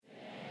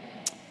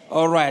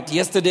All right,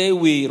 yesterday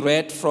we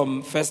read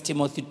from 1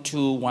 Timothy 2,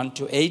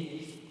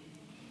 1-8,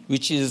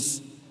 which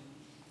is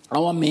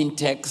our main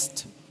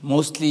text,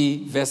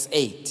 mostly verse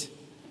 8.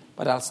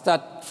 But I'll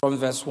start from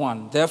verse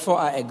 1. Therefore,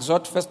 I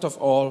exhort first of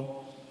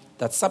all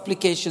that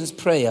supplications,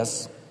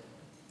 prayers,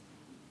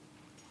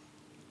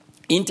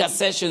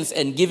 intercessions,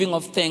 and giving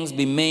of thanks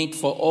be made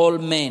for all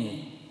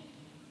men,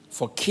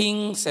 for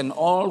kings and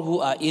all who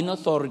are in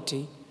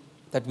authority,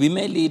 that we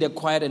may lead a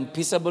quiet and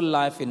peaceable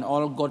life in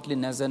all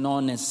godliness and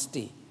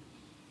honesty.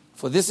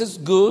 For this is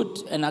good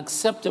and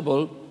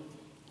acceptable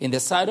in the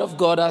sight of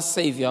God our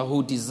Savior,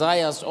 who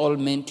desires all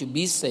men to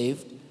be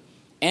saved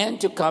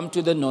and to come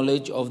to the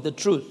knowledge of the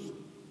truth.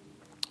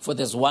 For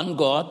there's one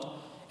God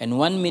and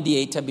one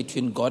mediator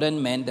between God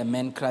and man, the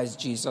man Christ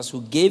Jesus,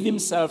 who gave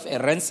himself a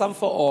ransom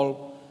for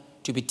all,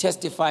 to be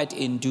testified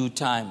in due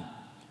time,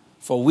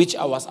 for which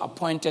I was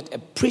appointed a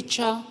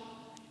preacher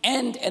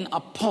and an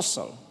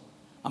apostle.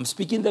 I'm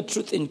speaking the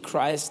truth in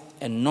Christ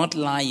and not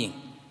lying,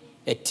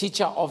 a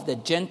teacher of the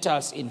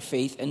Gentiles in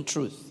faith and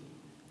truth.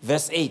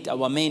 Verse 8,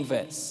 our main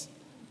verse.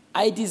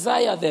 I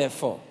desire,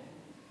 therefore,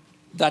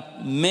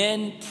 that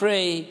men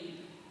pray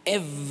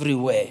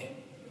everywhere,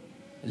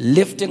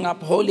 lifting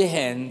up holy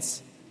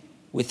hands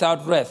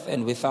without wrath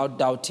and without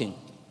doubting.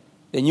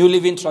 The New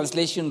Living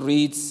Translation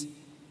reads,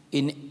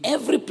 in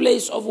every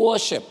place of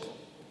worship,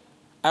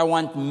 I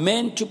want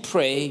men to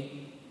pray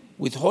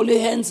with holy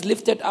hands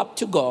lifted up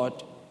to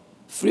God,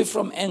 free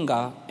from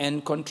anger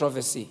and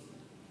controversy.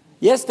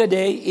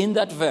 Yesterday, in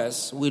that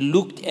verse, we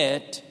looked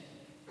at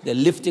the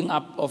lifting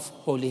up of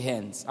holy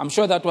hands. I'm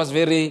sure that was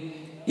very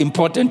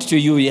important to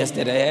you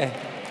yesterday.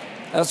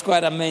 That was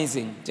quite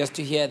amazing just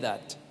to hear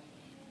that.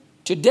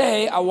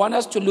 Today, I want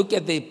us to look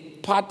at the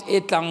part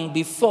etang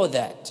before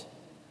that.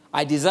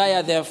 I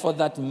desire, therefore,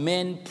 that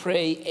men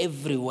pray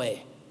everywhere.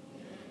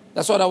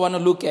 That's what I want to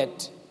look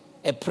at,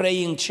 a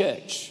praying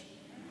church,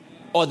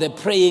 or the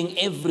praying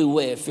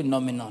everywhere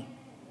phenomenon,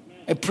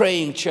 a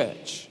praying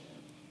church.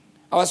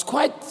 I was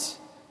quite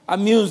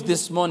amused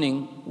this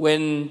morning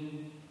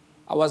when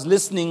I was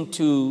listening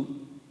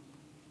to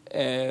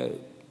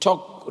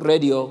talk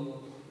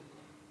radio,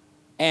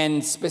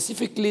 and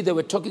specifically they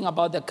were talking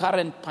about the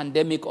current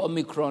pandemic,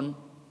 Omicron,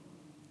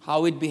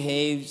 how it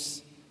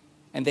behaves,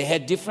 and they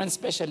had different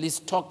specialists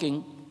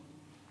talking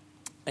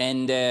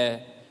and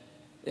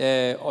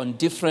on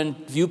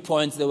different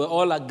viewpoints. They were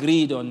all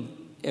agreed on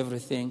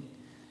everything.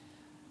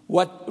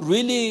 What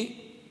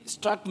really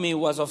struck me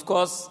was, of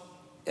course,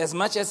 as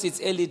much as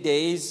it's early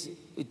days,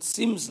 it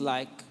seems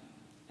like,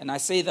 and I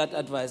say that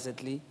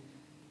advisedly,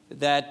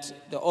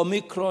 that the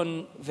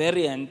Omicron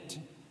variant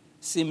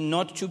seemed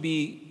not to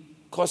be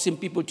causing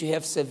people to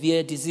have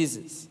severe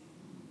diseases,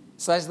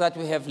 such that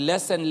we have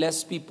less and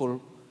less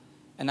people.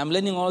 And I'm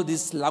learning all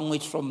this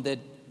language from the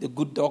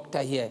good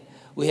doctor here.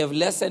 We have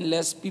less and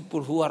less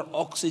people who are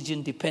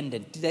oxygen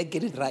dependent. Did I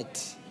get it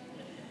right?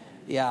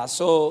 Yeah,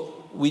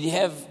 so we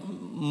have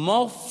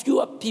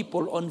fewer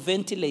people on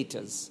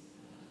ventilators.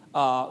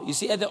 You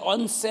see, at the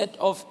onset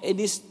of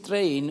any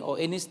strain or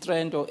any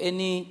strand or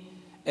any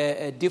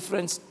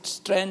different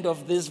strand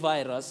of this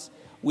virus,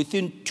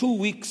 within 2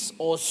 weeks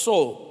or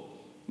so,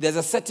 there's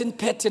a certain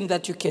pattern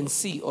that you can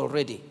see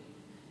already.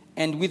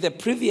 And with the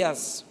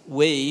previous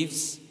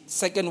waves,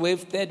 second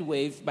wave, third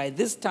wave, by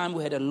this time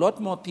we had a lot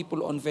more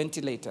people on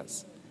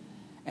ventilators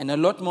and a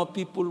lot more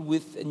people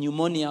with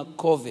pneumonia,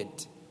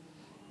 COVID.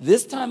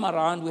 This time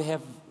around we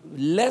have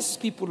less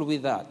people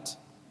with that.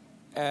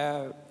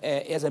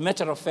 As a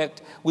matter of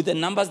fact, with the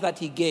numbers that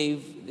he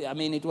gave, I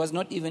mean, it was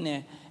not even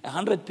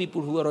 100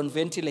 people who were on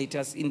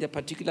ventilators in the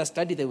particular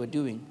study they were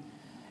doing.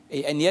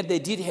 And yet they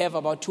did have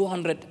about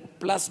 200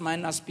 plus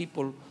minus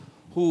people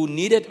who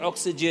needed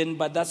oxygen,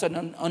 but that's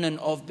on an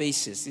off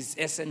basis. It's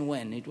as and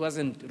when. It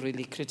wasn't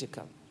really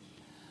critical.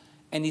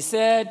 And he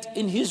said,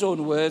 in his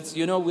own words,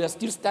 we are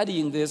still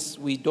studying this.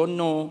 We don't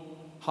know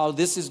how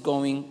this is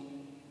going.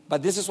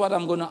 But this is what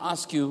I'm going to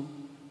ask you.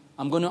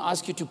 I'm going to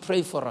ask you to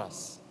pray for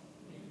us.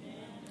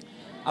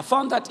 I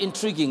found that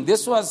intriguing.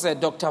 This was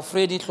Dr.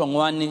 Freddy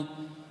Hlongwane,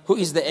 who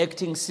is the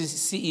acting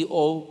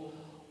CEO,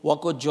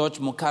 Wako George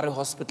Mokari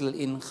Hospital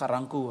in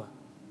Ga-Rankuwa.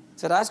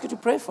 Said, I ask you to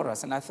pray for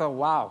us. And I thought,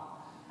 wow.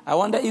 I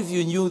wonder if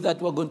you knew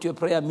that we're going to a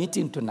prayer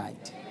meeting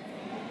tonight.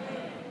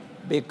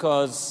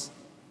 Because,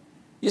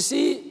 you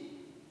see,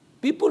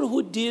 people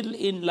who deal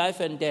in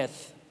life and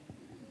death,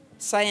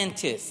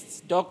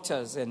 scientists,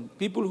 doctors, and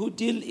people who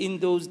deal in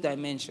those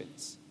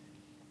dimensions,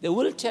 they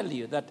will tell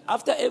you that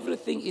after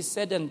everything is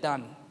said and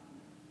done,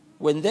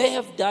 when they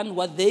have done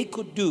what they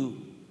could do,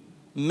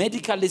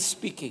 medically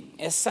speaking,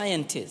 as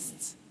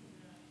scientists,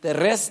 the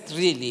rest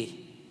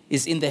really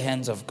is in the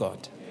hands of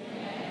God.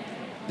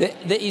 There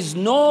is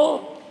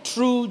no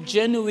true,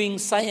 genuine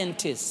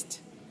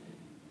scientist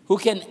who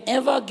can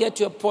ever get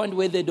to a point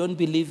where they don't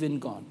believe in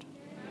God.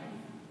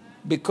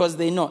 Because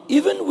they know,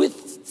 even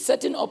with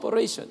certain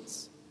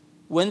operations,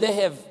 when they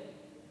have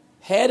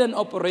had an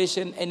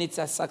operation and it's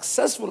a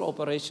successful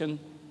operation,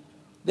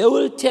 they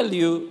will tell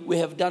you, we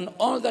have done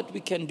all that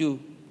we can do.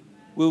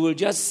 We will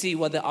just see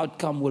what the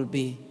outcome will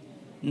be.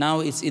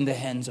 Now it's in the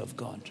hands of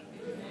God.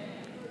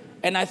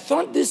 And I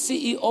thought this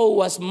CEO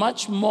was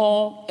much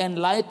more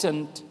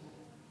enlightened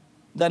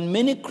than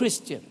many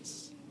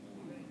Christians.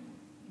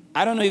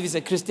 I don't know if he's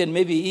a Christian,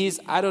 maybe he is,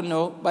 I don't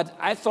know. But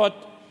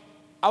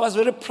I was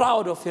very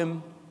proud of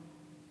him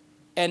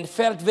and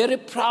felt very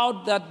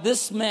proud that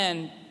this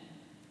man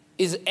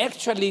is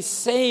actually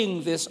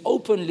saying this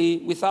openly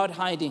without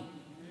hiding.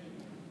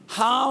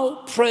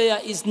 How prayer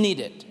is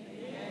needed.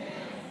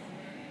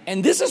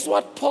 And this is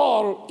what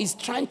Paul is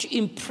trying to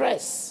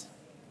impress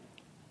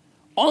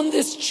on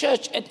this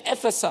church at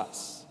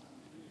Ephesus,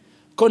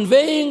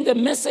 conveying the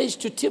message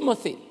to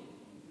Timothy.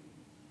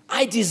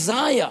 I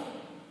desire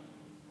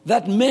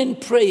that men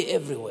pray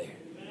everywhere.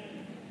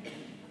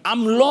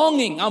 I'm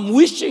longing, I'm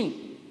wishing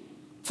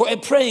for a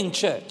praying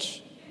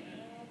church.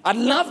 I'd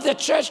love the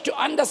church to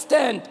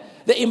understand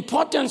the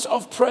importance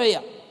of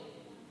prayer.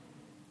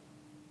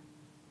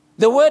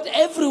 The word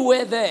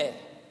everywhere there,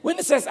 when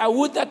it says, I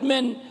would that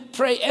men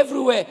pray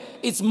everywhere,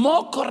 it's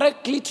more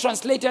correctly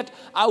translated,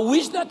 I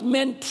wish that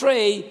men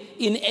pray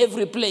in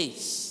every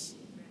place.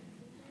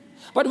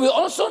 But we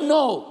also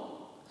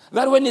know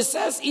that when it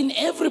says in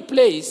every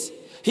place,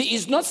 he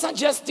is not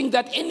suggesting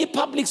that any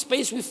public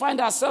space we find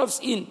ourselves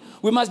in,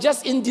 we must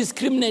just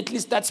indiscriminately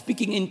start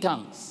speaking in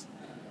tongues.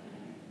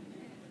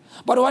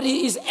 But what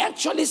he is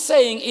actually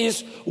saying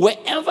is,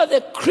 wherever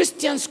the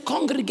Christians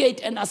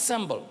congregate and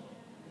assemble,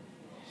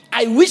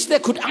 I wish they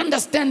could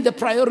understand the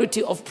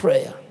priority of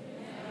prayer.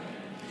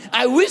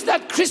 I wish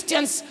that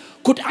Christians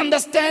could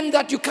understand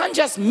that you can't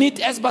just meet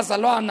as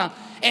Barcelona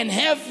and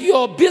have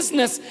your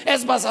business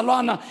as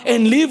Barcelona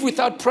and live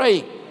without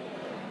praying.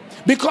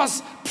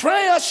 Because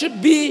prayer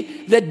should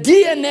be the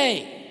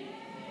DNA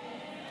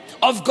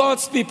of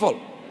God's people.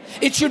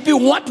 It should be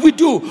what we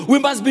do. We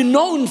must be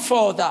known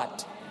for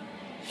that.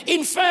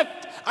 In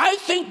fact, I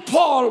think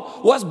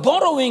Paul was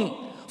borrowing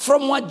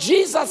from what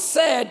Jesus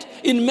said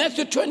in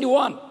Matthew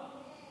 21.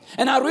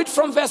 And I read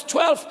from verse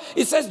 12.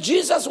 It says,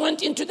 Jesus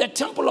went into the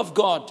temple of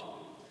God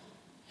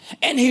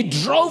and he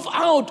drove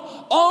out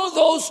all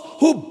those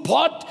who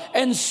bought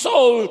and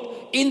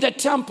sold in the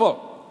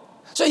temple.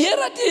 So here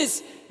it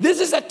is. This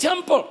is a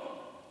temple.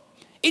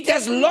 It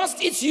has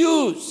lost its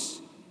use.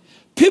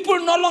 People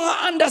no longer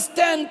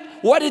understand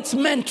what it's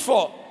meant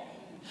for.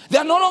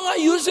 They're no longer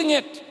using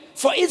it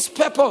for its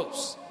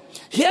purpose.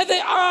 Here they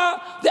are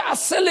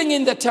selling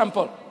in the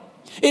temple.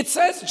 It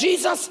says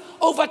Jesus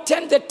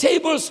overturned the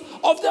tables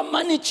of the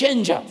money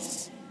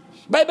changers.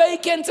 Who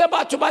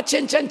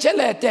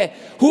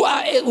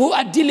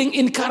are dealing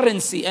in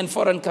currency and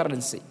foreign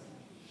currency.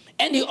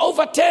 And he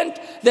overturned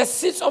the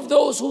seats of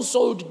those who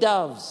sold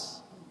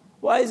doves.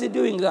 Why is he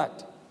doing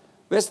that?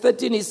 Verse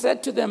 13, he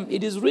said to them,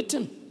 it is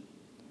written,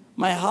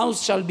 my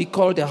house shall be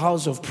called a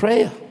house of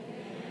prayer.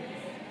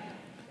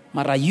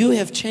 Mara, you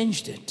have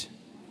changed it.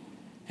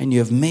 And you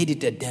have made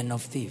it a den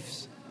of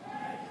thieves.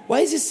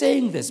 Why is he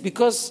saying this?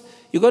 Because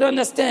you got to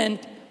understand,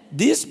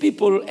 these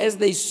people, as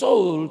they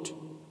sold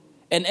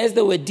and as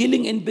they were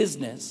dealing in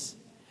business,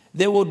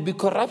 there would be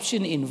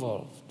corruption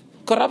involved.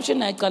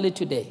 Corruption, I call it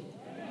today.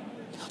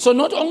 So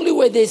not only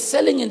were they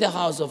selling in the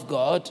house of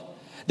God,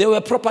 they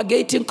were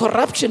propagating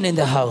corruption in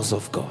the house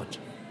of God.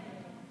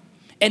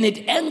 And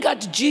it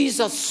angered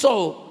Jesus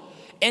so,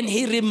 and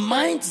he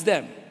reminds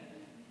them.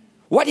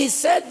 What he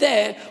said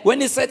there,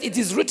 when he said, it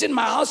is written,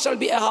 my house shall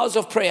be a house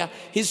of prayer,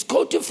 he's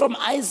quoting from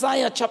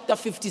Isaiah chapter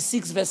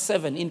 56, verse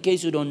 7, in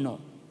case you don't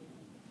know.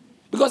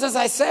 Because as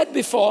I said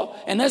before,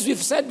 and as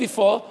we've said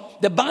before,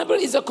 the Bible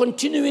is a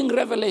continuing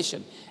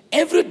revelation.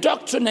 Every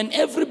doctrine and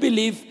every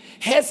belief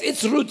has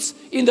its roots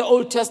in the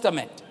Old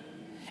Testament.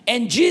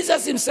 And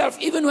Jesus himself,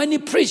 even when he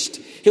preached,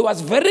 he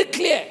was very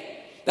clear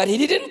that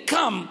he didn't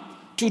come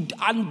to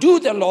undo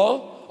the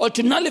law or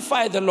to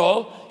nullify the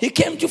law. He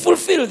came to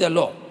fulfill the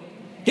law.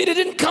 He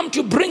didn't come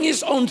to bring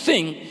his own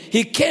thing.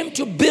 He came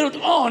to build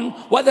on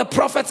what the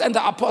prophets and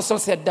the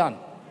apostles had done.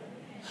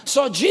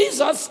 So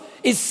Jesus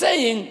is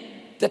saying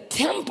the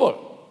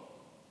temple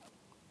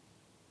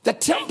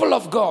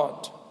of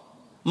God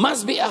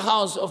must be a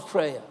house of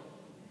prayer.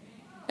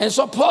 And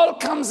so Paul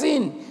comes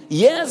in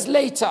years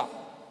later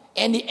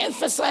and he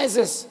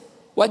emphasizes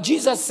what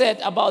Jesus said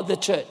about the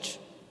church.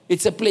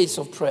 It's a place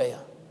of prayer.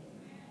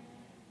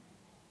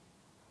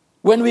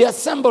 When we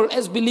assemble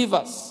as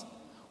believers,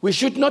 we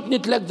should not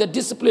neglect the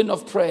discipline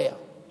of prayer.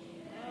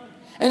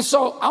 And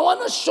so I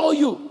want to show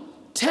you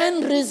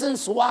 10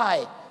 reasons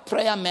why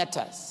prayer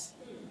matters.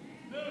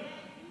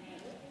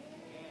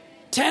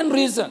 10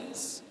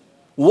 reasons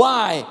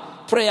why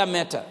prayer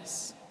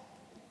matters.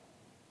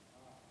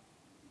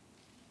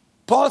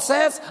 Paul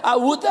says, I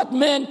would that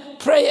men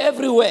pray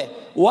everywhere.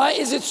 Why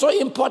is it so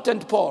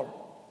important, Paul?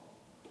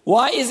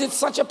 Why is it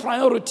such a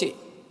priority?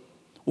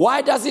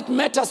 Why does it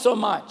matter so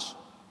much?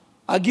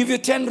 I'll give you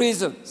 10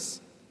 reasons.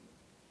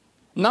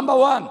 Number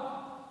 1,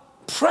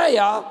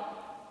 prayer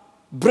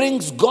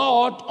brings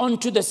God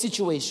onto the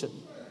situation.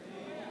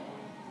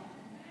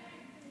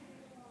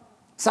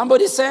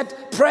 Somebody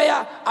said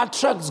prayer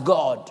attracts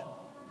God.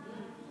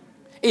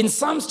 In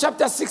Psalms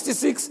chapter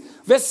 66,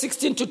 verse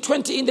 16 to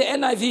 20 in the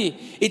NIV,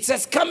 it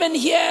says, "Come and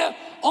hear,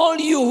 all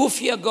you who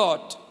fear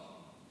God,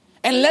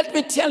 and let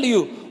me tell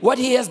you what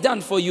he has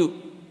done for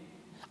you.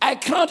 I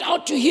cried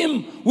out to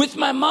him with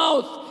my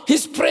mouth.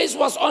 His praise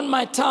was on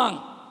my tongue.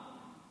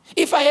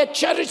 If I had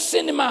cherished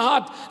sin in my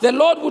heart, the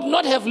Lord would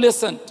not have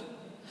listened.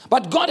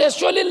 But God has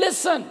surely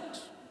listened,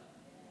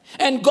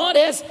 and God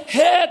has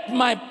heard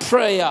my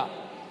prayer.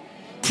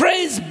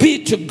 Praise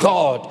be to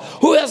God,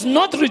 who has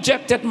not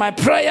rejected my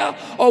prayer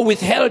or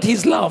withheld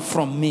his love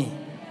from me."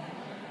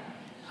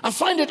 I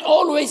find it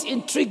always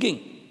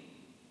intriguing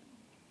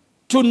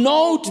to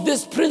note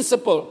this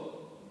principle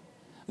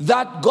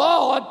that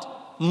God,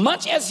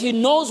 much as he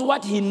knows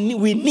what we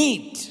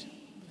need,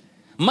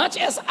 much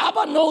as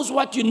Abba knows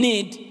what you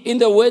need, in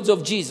the words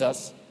of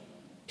Jesus,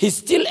 he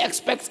still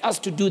expects us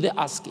to do the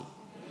asking.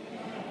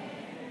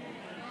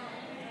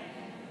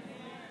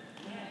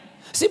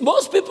 See,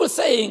 most people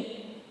saying,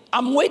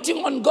 "I'm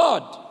waiting on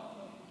God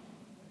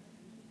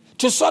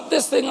to sort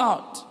this thing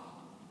out,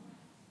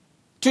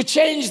 to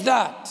change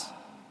that."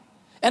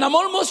 And I'm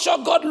almost sure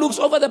God looks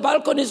over the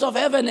balconies of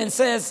heaven and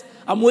says,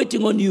 "I'm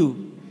waiting on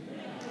you."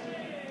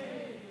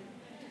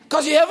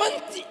 Because you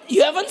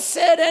haven't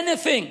said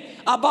anything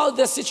about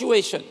the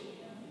situation.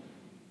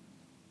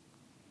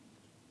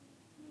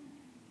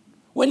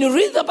 When you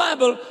read the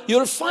Bible,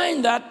 you'll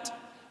find that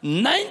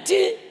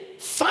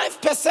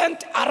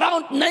 95%,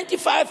 around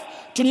 95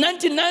 to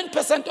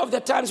 99% of the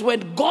times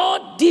when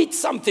God did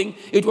something,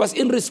 it was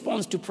in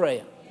response to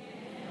prayer.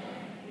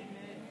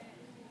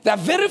 There are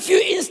very few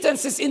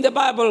instances in the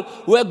Bible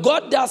where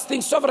God does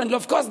things sovereignly.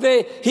 Of course,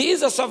 he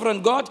is a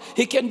sovereign God.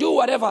 He can do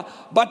whatever.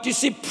 But you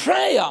see,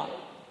 prayer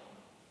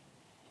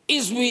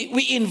is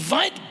we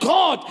invite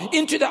God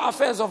into the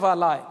affairs of our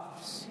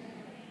lives.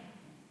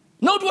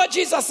 Note what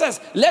Jesus says: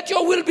 "Let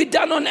your will be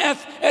done on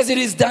earth as it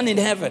is done in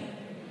heaven."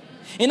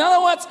 In other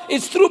words,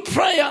 it's through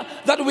prayer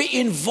that we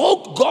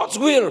invoke God's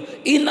will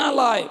in our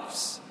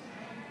lives.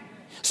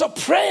 So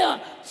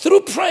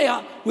through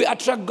prayer, we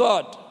attract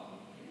God.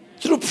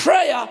 Through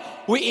prayer,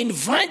 we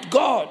invite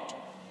God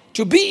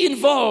to be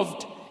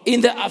involved in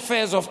the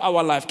affairs of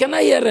our life. Can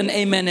I hear an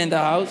amen in the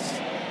house?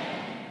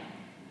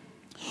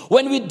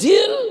 When we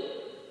deal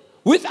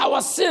with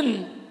our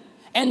sin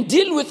and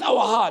deal with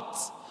our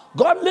hearts,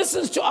 God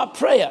listens to our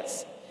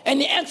prayers and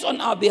he acts on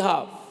our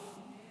behalf.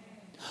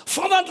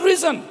 For that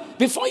reason,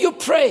 before you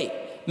pray,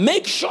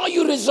 make sure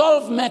you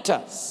resolve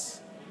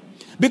matters.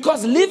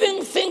 Because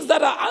leaving things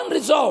that are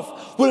unresolved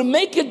will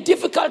make it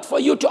difficult for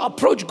you to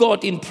approach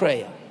God in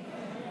prayer.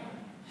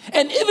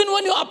 And even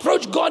when you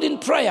approach God in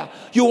prayer,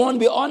 you won't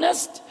be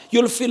honest,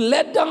 you'll feel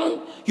let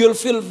down, you'll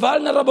feel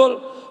vulnerable,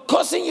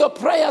 causing your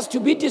prayers to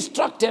be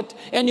distracted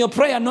and your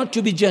prayer not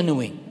to be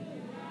genuine.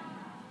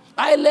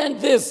 I learned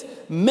this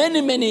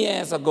many, many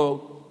years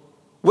ago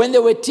when they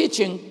were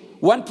teaching.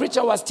 One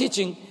preacher was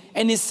teaching,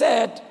 and he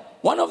said,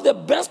 one of the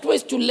best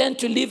ways to learn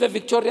to live a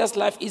victorious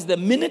life is the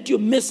minute you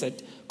miss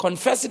it,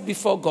 confess it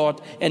before God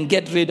and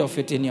get rid of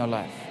it in your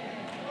life.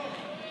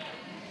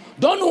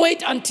 Don't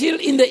wait until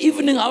in the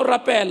evening,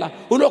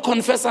 ulo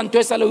confess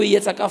until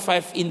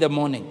 5 in the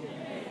morning.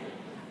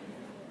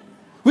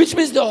 Which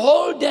means the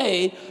whole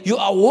day you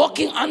are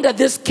walking under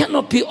this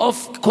canopy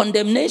of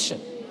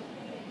condemnation.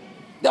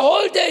 The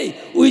whole day.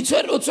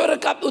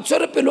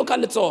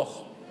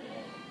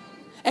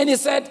 And he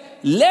said,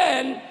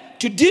 learn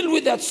to deal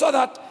with that so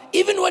that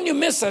even when you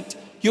miss it,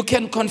 you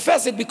can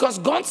confess it, because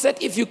God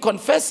said if you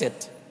confess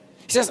it,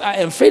 he says, I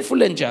am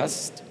faithful and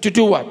just to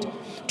do what?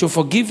 To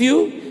forgive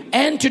you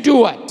and to do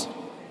what?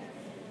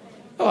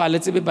 Oh,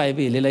 let's be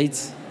Bible.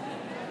 Let's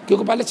 1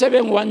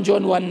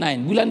 John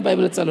 1:9. Bulan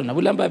Bible salon.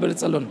 Bulan Bible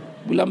salon.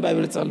 Bulan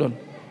Bible salon.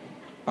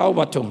 How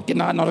batong?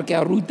 Kina norke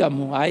ruta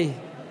mo ay.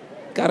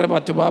 Kare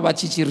batho ba ba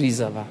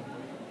chichiriza ba.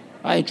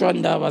 Ay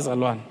twanda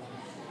bazalwan.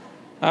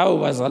 How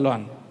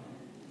bazalwan.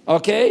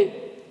 Okay?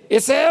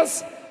 It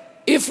says,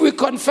 if we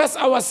confess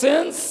our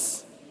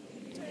sins,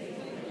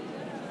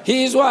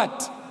 he is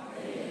what?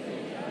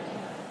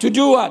 To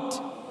do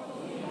what?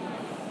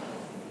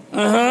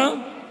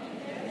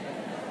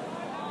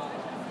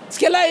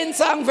 Skela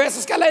insang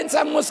verse, skela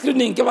insang mo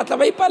screening, ke batla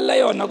ba ipalla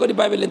yona go di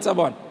Bible tsa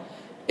bona.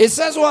 It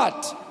says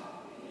what?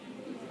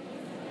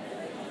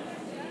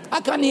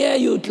 I can hear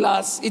you,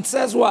 class. It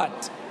says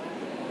what?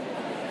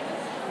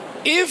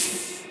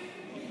 If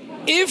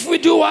we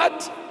do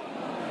what?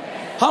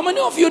 How many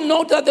of you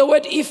know that the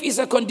word if is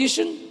a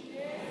condition?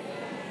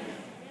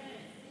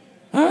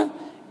 Huh?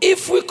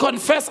 If we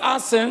confess our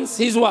sins,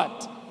 he's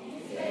what?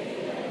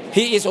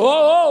 He is,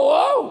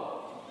 whoa.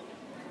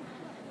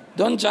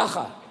 Don't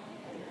jaha.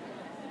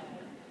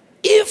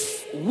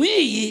 If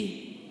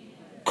we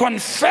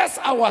confess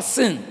our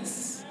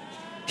sins,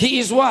 he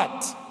is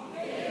what?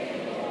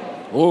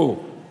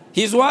 Oh,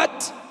 he's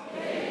what?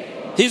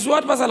 He's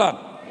what, Basalan?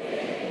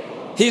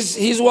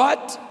 He's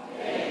what?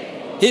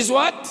 He's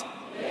what?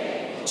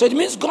 So it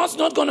means God's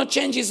not going to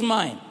change his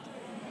mind.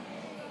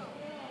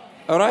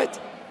 All right?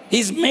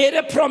 He's made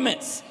a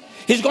promise.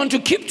 He's going to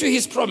keep to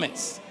his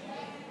promise.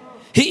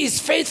 He is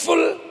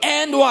faithful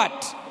and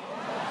what?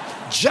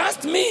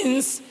 Just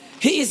means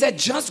he is a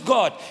just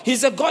God.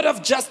 He's a God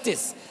of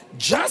justice.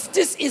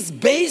 Justice is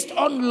based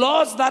on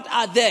laws that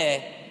are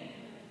there,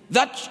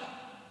 that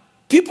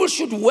people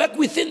should work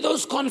within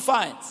those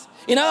confines.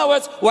 In other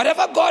words,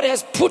 whatever God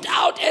has put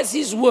out as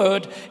his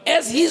word,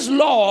 as his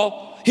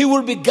law, he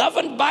will be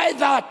governed by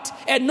that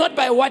and not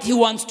by what he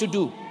wants to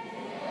do.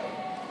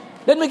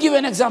 Let me give you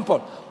an example.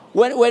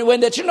 When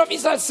the children of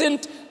Israel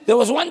sinned, there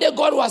was one day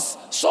God was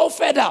so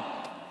fed up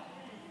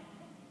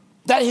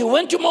that he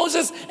went to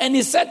Moses and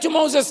he said to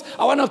Moses,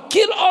 I want to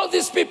kill all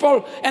these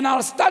people and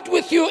I'll start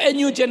with you a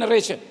new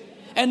generation.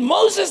 And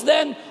Moses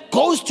then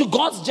goes to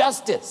God's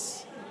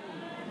justice.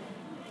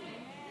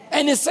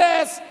 And he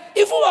says,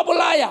 if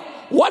Ubabulaya,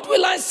 what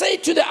will I say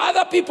to the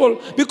other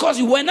people?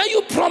 Because when are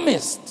you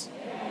promised?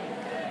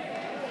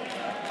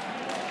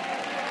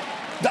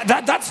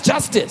 That's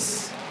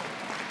justice.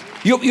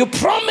 You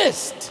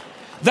promised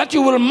that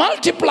you will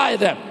multiply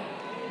them.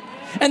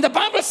 And the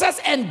Bible says,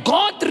 and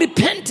God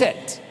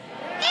repented.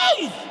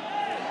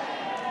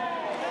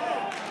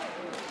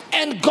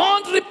 And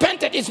God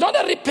repented. It's not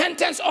a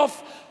repentance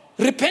of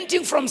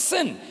repenting from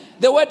sin.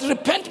 The word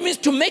repent means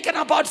to make an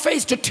about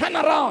face, to turn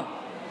around.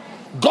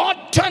 God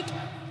turned.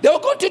 They were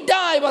going to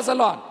die,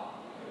 Barcelona.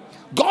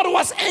 God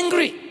was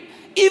angry.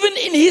 Even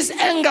in his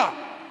anger,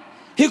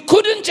 he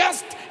couldn't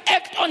just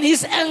act on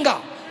his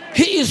anger.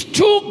 He is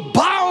too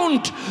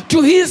bound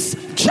to his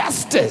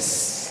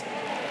justice.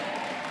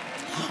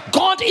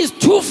 God is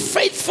too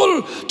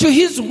faithful to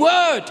his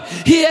word.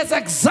 He has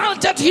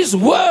exalted his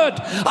word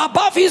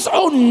above his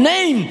own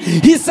name.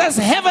 He says,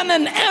 heaven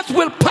and earth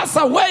will pass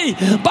away,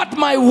 but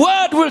my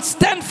word will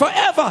stand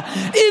forever.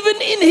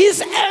 Even in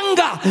his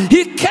anger,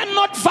 he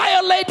cannot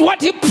violate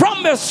what he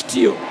promised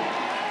you.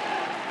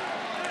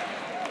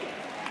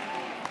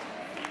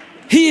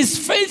 He is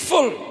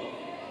faithful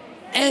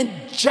and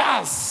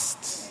just.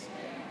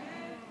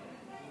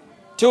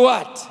 To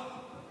what?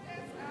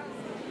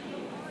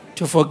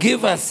 To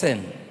forgive us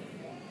sin.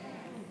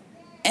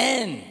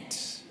 And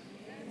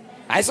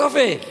I saw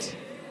faith.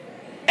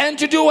 And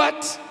to do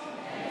what?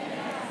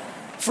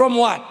 From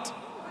what?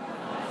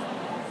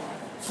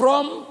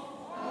 From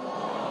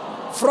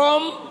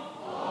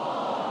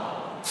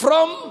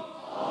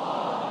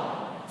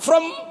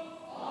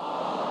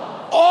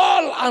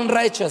all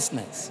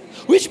unrighteousness.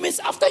 Which means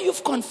after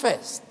you've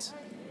confessed,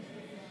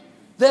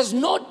 there's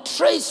no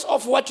trace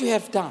of what you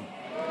have done.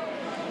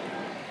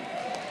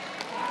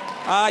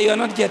 You're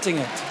not getting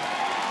it.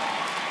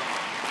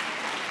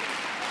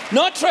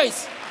 No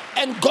trace.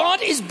 And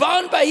God is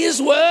bound by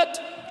his word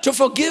to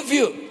forgive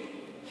you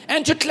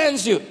and to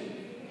cleanse you.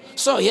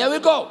 So here we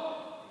go.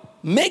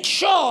 Make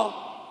sure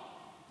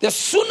the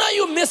sooner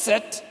you miss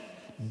it,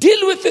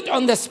 deal with it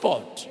on the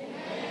spot.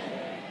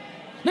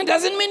 That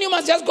doesn't mean you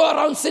must just go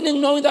around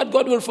sinning knowing that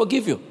God will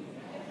forgive you.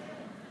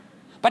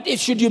 But if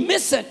should you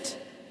miss it,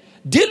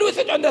 deal with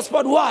it on the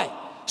spot. Why?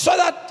 So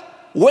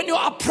that when you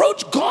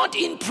approach God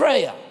in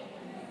prayer,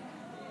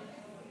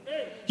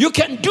 you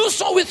can do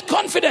so with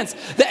confidence.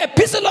 The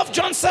Epistle of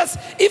John says,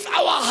 if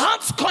our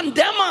hearts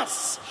condemn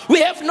us, we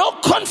have no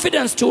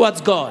confidence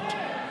towards God.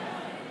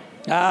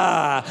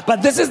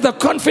 But this is the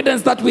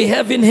confidence that we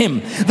have in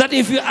him. That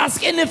if you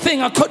ask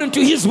anything according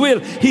to his will,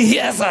 he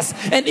hears us.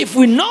 And if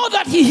we know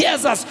that he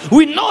hears us,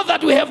 we know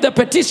that we have the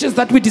petitions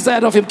that we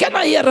desire of him. Can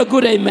I hear a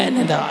good amen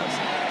in the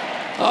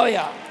house? Oh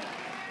yeah.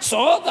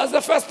 So that's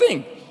the first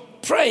thing.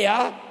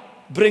 Prayer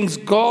brings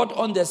God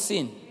on the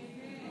scene.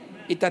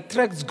 It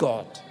attracts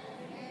God.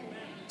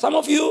 Some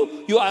of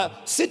you are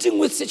sitting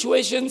with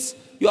situations,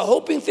 you are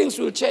hoping things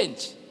will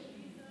change.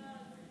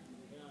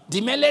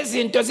 Dimele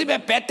zinto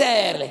zibe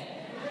betere.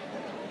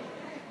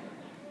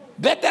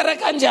 Betere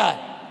kanja.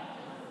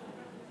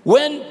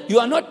 When you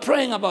are not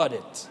praying about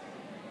it.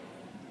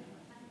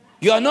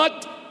 You are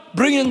not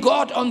bringing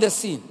God on the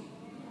scene.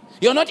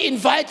 You are not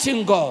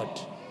inviting God.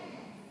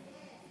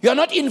 You are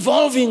not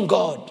involving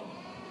God.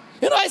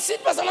 You know, I see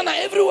Barcelona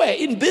everywhere,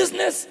 in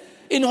business,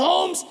 in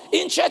homes,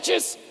 in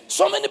churches.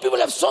 So many people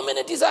have so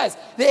many desires.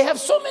 They have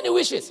so many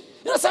wishes.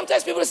 You know,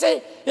 sometimes people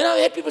say, you know, I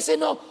hear people say,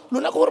 no,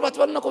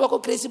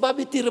 crazy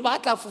baby.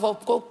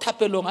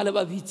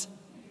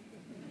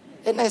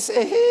 And I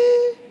say,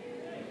 hey,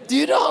 do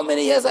you know how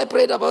many years I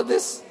prayed about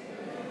this?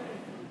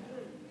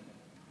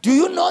 Do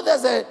you know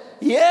there's a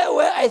year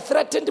where I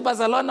threatened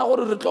Barcelona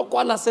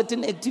or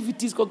certain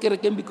activities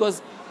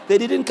because they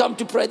didn't come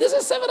to pray? This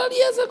is several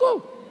years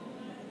ago.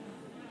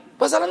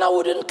 Barcelona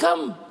wouldn't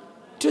come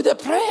to the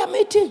prayer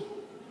meeting.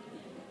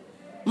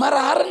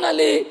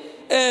 Maraharnale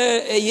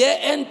a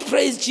year-end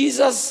praise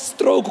Jesus,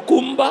 stroke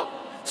Kumba,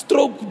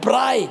 stroke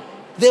Brai.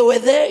 They were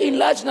there in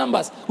large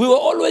numbers. We were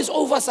always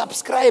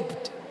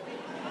oversubscribed.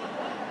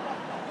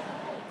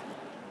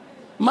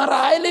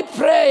 Marahile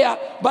prayer,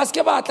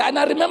 basketball. And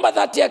I remember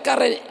that year,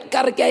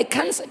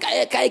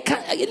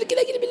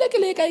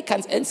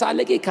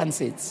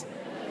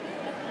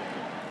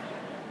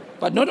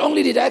 but not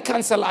only did I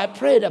cancel, I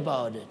prayed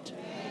about it.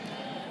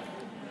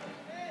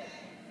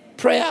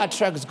 Prayer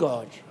attracts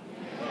God.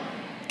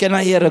 Can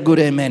I hear a good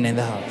amen in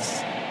the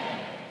house?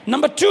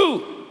 Number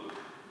 2,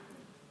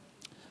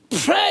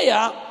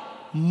 prayer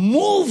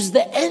moves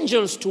the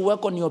angels to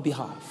work on your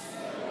behalf.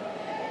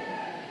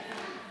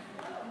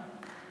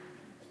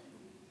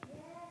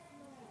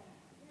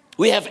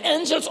 We have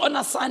angels on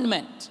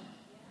assignment.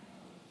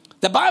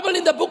 The Bible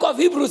in the book of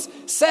Hebrews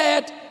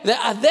said they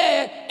are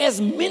there as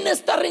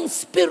ministering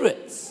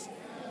spirits,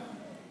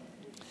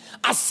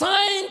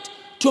 assigned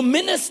to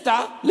minister,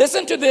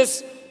 listen to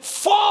this,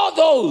 for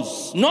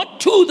those, not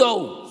to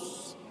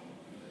those,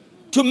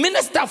 to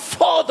minister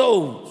for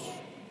those.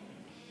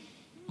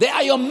 They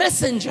are your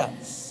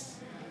messengers.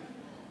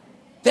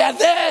 They are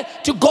there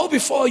to go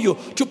before you,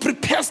 to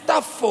prepare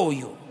stuff for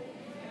you.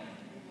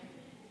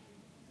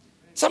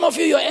 Some of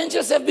you, your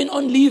angels have been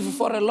on leave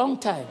for a long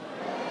time.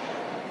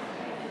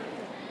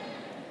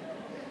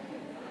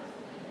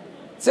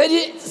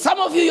 Some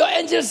of you, your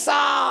angels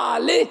are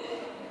late.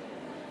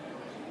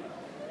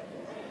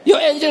 Your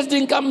angels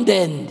didn't come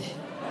then.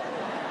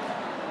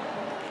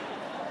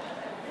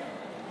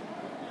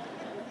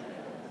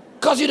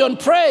 Because you don't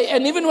pray.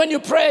 And even when you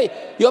pray,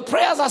 your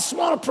prayers are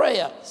small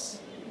prayers.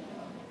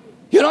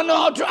 You don't know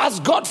how to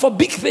ask God for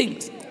big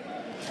things.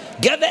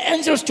 Get the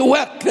angels to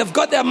work. They've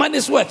got their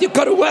money's worth. You've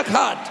got to work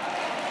hard.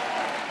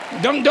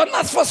 Don't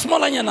ask for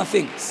small and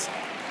things.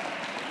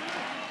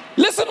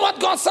 Listen what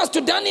God says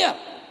to Daniel.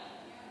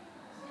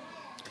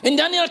 In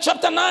Daniel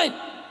chapter 9.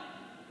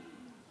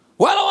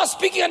 While I was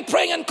speaking and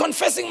praying and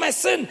confessing my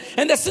sin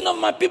and the sin of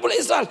my people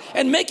Israel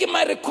and making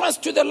my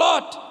request to the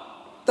Lord.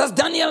 That's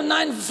Daniel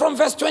 9 from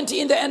verse 20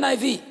 in the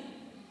NIV.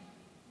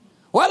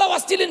 While I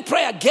was still in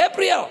prayer,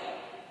 Gabriel,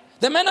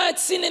 the man I had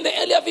seen in the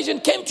earlier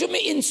vision, came to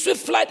me in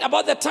swift flight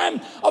about the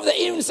time of the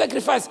evening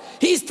sacrifice.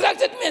 He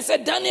instructed me and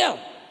said, Daniel,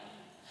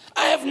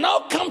 I have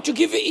now come to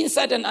give you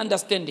insight and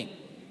understanding.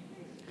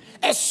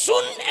 As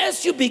soon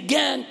as you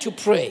began to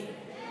pray,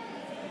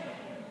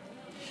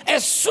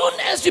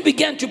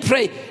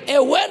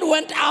 a word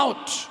went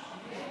out,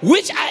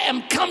 which I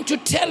am come to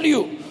tell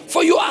you,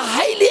 for you are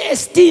highly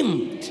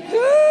esteemed.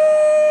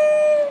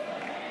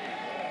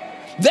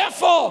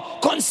 Therefore,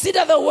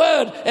 consider the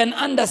word and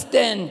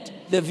understand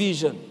the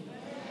vision.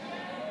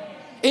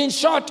 In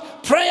short,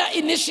 prayer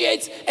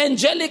initiates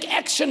angelic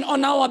action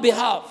on our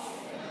behalf.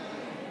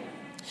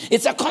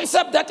 It's a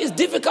concept that is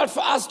difficult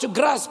for us to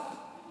grasp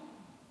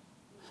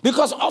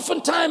because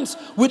oftentimes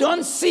we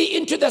don't see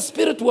into the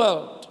spirit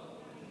world.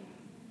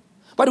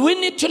 But we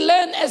need to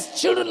learn as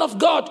children of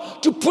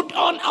God to put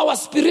on our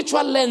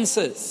spiritual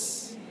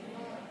lenses.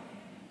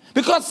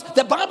 Because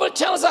the Bible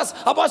tells us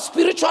about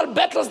spiritual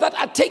battles that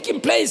are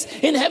taking place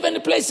in heavenly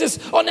places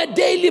on a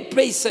daily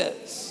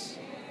basis.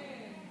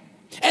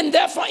 And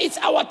therefore it's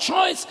our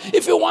choice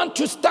if we want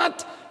to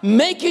start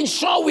making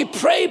sure we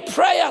pray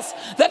prayers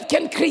that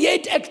can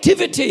create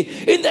activity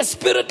in the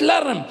spirit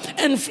realm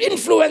and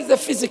influence the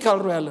physical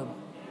realm.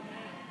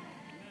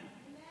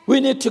 We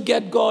need to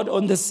get God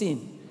on the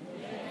scene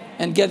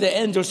and get the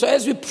angels. So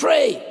as we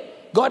pray,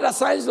 God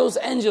assigns those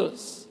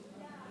angels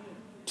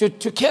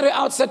to carry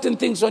out certain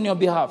things on your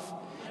behalf.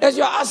 As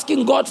you're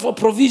asking God for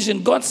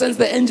provision, God sends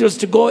the angels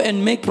to go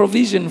and make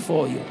provision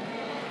for you.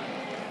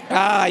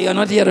 You're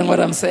not hearing what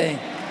I'm saying.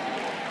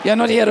 You're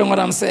not hearing what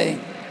I'm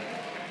saying.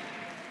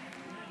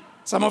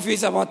 Some of you,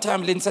 it's about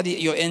time, Lindsay,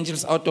 your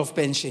angels out of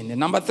pension. And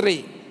number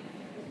 3,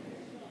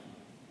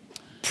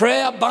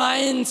 prayer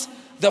binds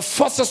the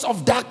forces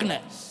of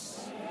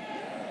darkness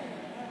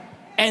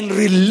and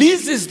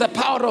releases the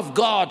power of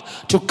God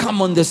to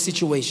come on the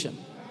situation.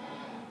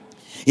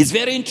 It's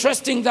very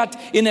interesting that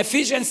in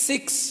Ephesians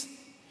 6,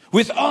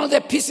 with all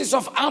the pieces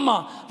of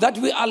armor that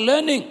we are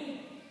learning,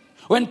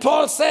 when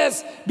Paul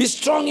says, be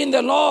strong in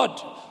the Lord,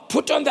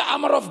 put on the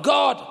armor of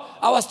God,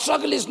 our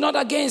struggle is not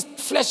against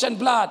flesh and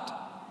blood.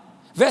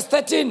 Verse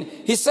 13,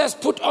 he says,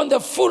 put on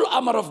the full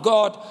armor of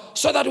God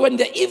so that when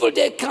the evil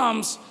day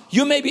comes,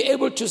 you may be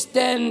able to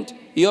stand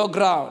your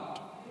ground.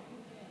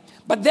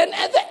 But then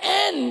at the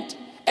end,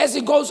 as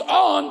he goes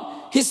on,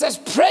 he says,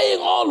 praying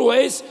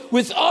always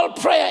with all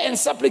prayer and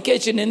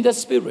supplication in the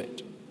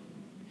Spirit.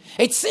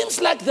 It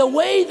seems like the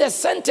way the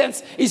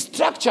sentence is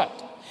structured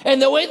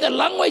and the way the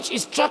language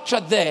is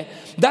structured there,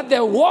 that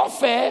the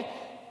warfare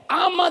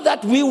armor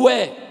that we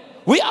wear,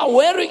 we are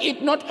wearing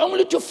it not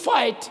only to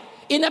fight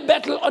in a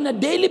battle on a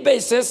daily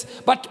basis,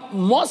 but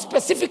more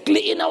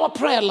specifically in our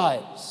prayer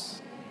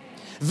lives.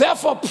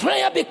 Therefore,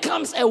 prayer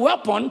becomes a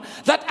weapon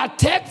that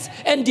attacks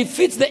and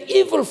defeats the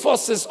evil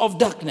forces of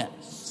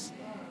darkness.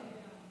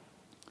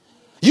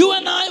 You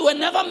and I were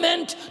never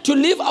meant to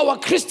live our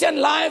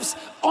Christian lives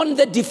on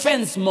the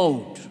defense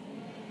mode.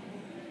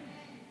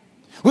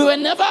 We were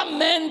never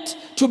meant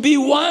to be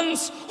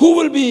ones who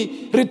will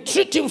be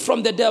retreating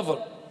from the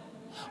devil.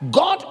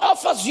 God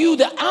offers you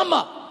the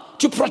armor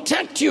to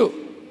protect you.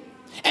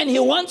 And he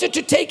wants you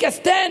to take a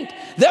stand.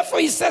 Therefore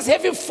he says,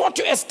 having fought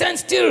to a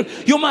standstill,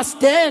 you must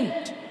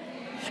stand.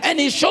 And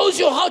he shows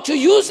you how to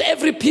use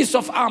every piece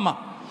of armor.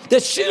 The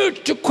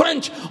shield to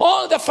quench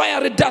all the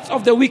fiery darts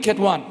of the wicked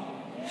one.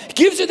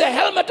 Gives you the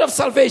helmet of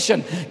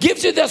salvation.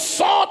 Gives you the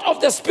sword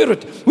of the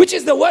Spirit, which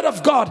is the word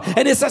of God.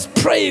 And it says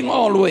praying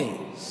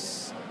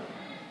always.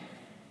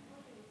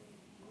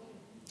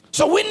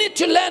 So we need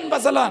to learn,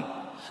 Bazalan,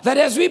 that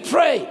as we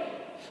pray,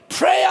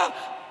 prayer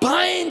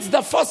binds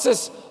the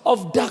forces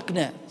of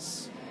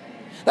darkness.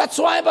 That's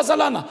why,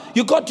 Bazalana,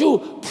 you got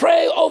to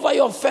pray over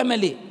your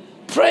family,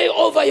 pray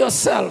over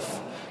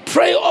yourself,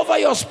 pray over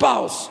your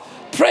spouse,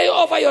 pray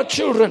over your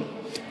children,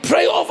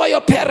 pray over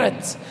your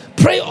parents,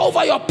 pray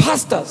over your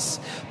pastors,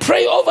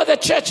 pray over the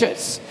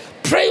churches,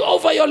 pray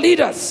over your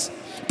leaders,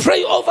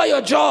 pray over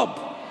your job,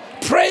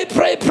 pray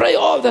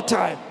all the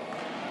time.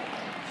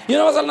 You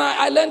know,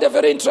 I learned a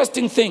very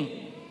interesting thing.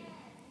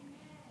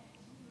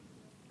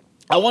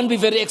 I won't be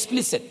very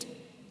explicit,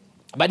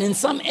 but in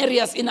some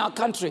areas in our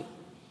country,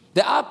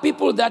 there are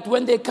people that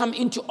when they come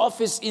into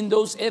office in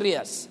those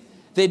areas,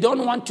 they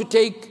don't want to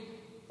take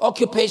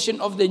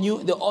occupation of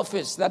the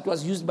office that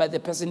was used by the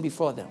person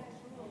before them.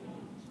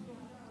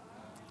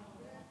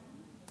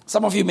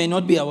 Some of you may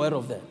not be aware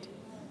of that.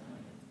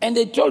 And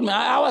they told me,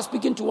 I was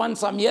speaking to one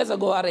some years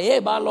ago, hey,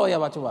 ba lawyer,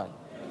 what you want?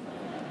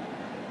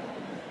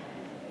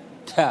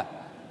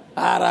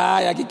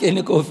 Ara,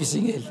 yakikene ko office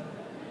ngeli.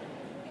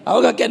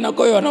 Awuka kena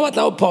ko yona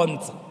batla o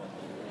ponza.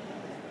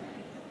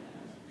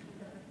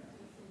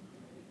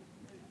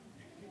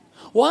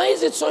 Why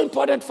is it so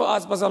important for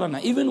us,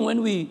 Bazalana, even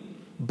when we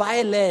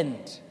buy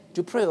land,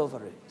 to pray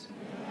over it?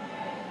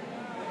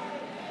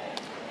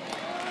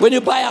 When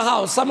you buy a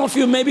house, some of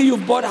you, maybe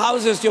you've bought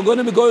houses, you're going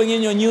to be going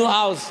in your new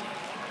house.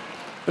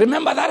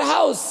 Remember, that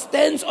house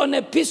stands on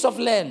a piece of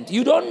land.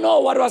 You don't know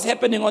what was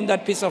happening on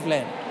that piece of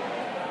land.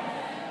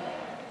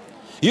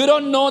 You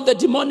don't know the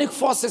demonic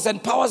forces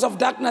and powers of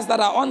darkness that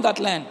are on that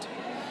land.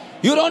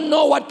 You don't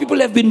know what people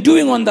have been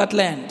doing on that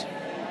land.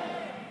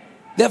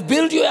 They've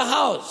built you a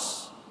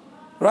house,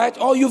 right?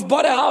 Or you've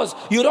bought a house.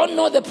 You don't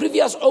know the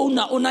previous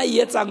owner.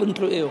 You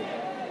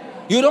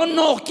don't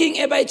know King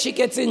Ebai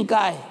Chiketsin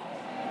guy.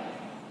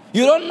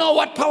 You don't know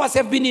what powers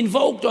have been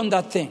invoked on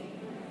that thing.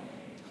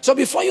 So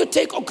before you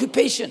take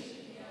occupation,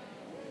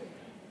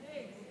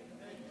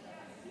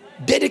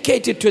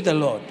 dedicate it to the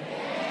Lord.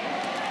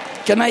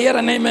 Can I hear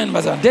an amen,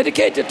 Bazan?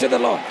 Dedicate it to the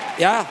Lord.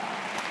 Yeah.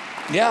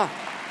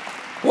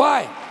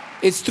 Why?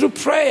 It's through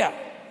prayer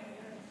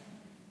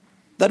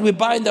that we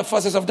bind the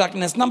forces of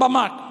darkness. Number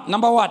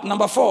what?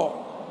 Number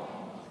 4.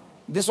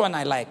 This one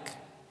I like.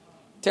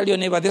 Tell your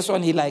neighbor, this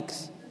one he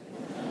likes.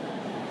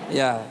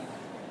 Yeah.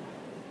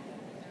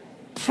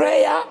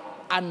 Prayer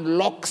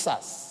unlocks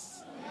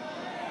us.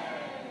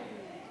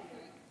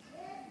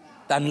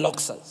 That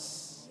unlocks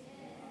us.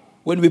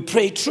 When we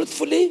pray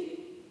truthfully,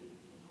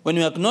 when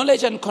we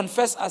acknowledge and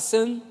confess our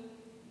sin,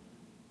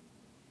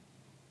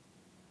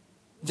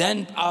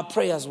 then our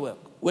prayers work.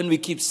 When we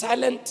keep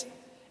silent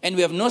and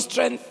we have no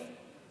strength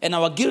and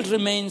our guilt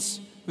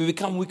remains, we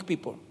become weak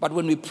people. But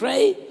when we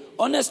pray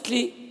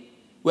honestly,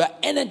 we are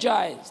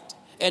energized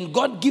and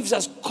God gives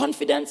us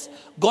confidence,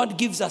 God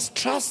gives us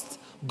trust,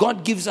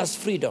 God gives us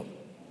freedom.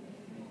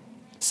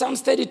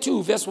 Psalms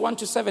 32 verse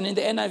 1-7 in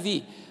the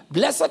NIV.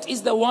 Blessed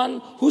is the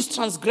one whose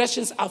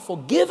transgressions are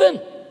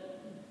forgiven,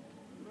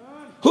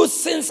 whose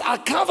sins are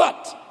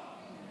covered.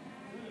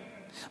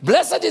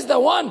 Blessed is the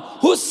one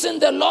whose sin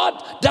the Lord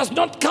does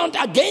not count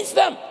against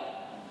them,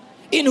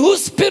 in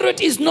whose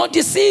spirit is no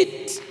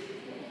deceit.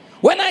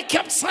 When I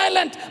kept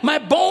silent, my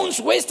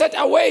bones wasted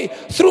away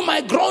through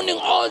my groaning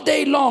all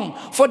day long.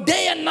 For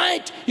day and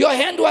night your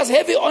hand was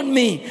heavy on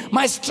me.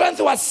 My strength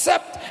was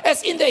sapped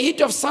as in the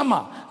heat of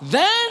summer.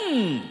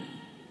 Then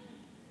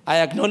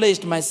I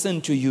acknowledged my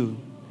sin to you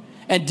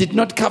and did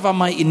not cover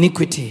my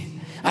iniquity.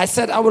 I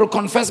said, I will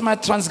confess my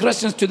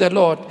transgressions to the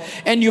Lord,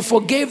 and you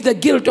forgave the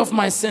guilt of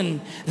my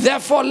sin.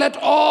 Therefore, let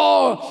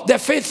all the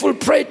faithful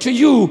pray to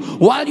you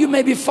while you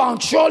may be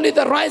found. Surely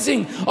the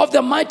rising of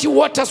the mighty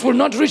waters will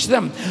not reach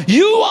them.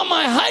 You are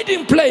my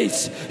hiding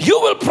place.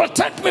 You will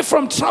protect me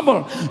from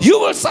trouble. You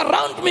will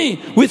surround me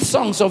with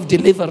songs of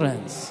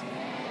deliverance.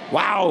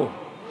 Wow.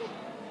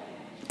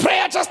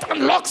 Prayer just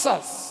unlocks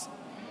us.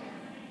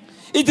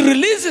 It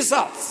releases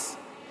us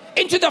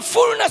into the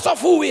fullness of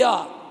who we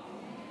are,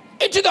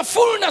 into the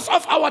fullness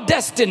of our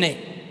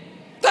destiny.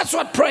 That's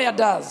what prayer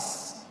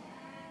does.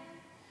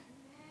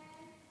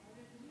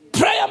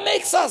 Prayer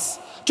makes us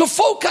to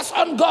focus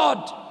on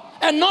God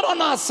and not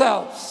on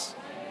ourselves.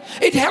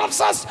 It helps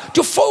us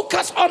to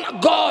focus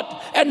on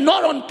God and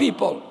not on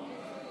people.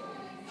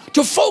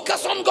 To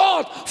focus on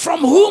God, from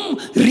whom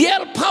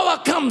real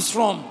power comes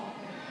from.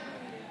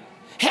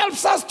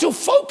 Helps us to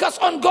focus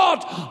on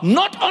God,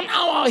 not on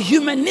our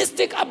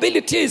humanistic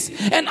abilities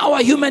and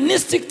our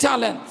humanistic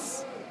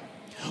talents.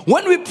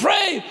 When we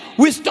pray,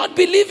 we start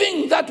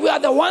believing that we are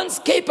the ones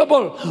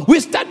capable. We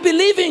start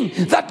believing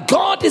that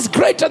God is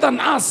greater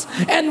than us.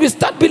 And we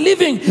start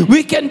believing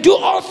we can do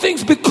all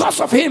things because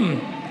of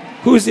Him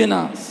who is in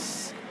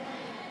us.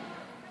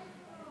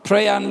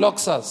 Prayer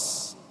unlocks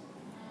us.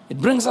 It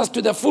brings us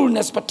to the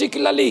fullness,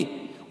 particularly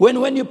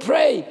when you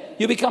pray,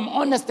 you become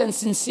honest and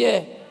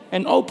sincere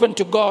and open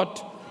to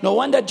God. No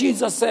wonder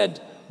Jesus said,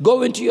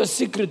 go into your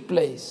secret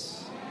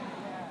place.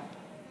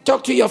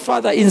 Talk to your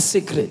Father in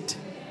secret.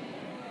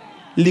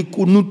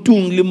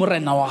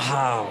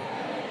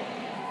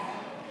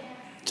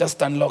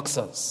 Just unlocks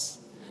us.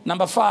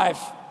 Number 5,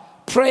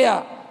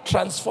 prayer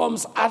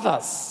transforms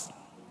others.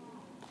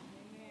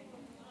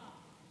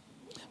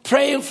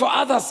 Praying for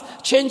others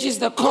changes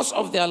the course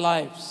of their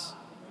lives.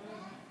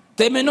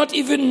 They may not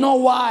even know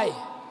why.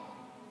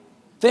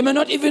 They may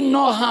not even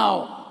know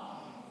how.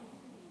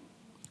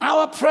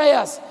 Our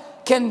prayers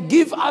can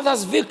give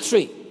others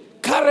victory,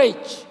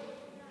 courage.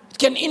 It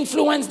can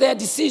influence their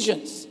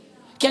decisions,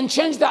 can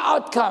change the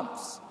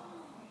outcomes.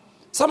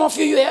 Some of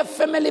you have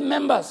family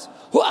members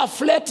who are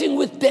flirting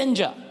with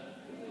danger.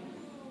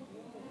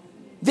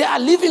 They are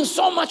living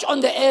so much on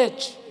the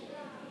edge.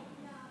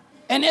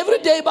 And every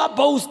day,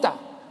 boaster,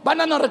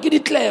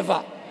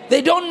 clever.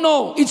 They don't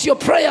know it's your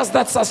prayers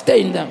that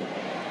sustain them.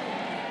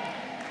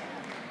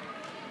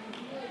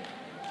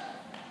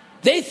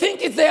 They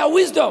think it's their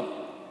wisdom.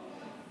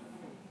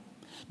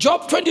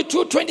 Job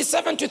 22,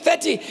 27 to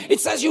 30, it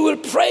says you will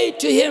pray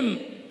to him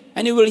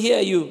and he will hear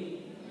you.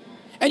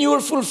 And you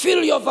will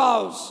fulfill your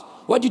vows.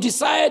 What you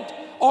decide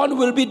on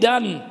will be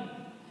done.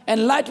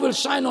 And light will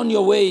shine on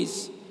your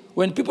ways.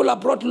 When people are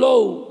brought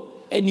low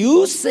and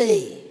you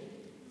say,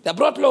 they're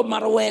brought low,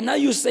 now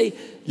you say,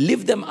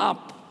 lift them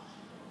up.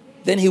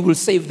 Then he will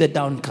save the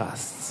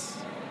downcast.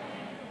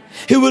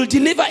 He will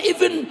deliver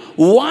even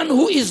one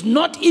who is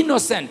not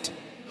innocent,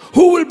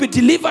 who will be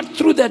delivered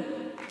through the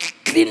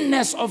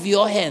cleanness of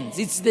your hands.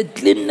 It's the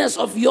cleanness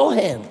of your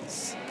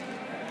hands.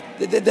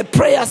 The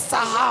prayer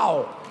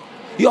sahau.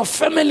 Your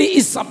family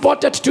is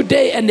supported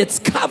today and it's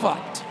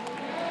covered.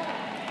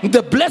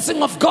 The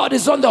blessing of God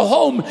is on the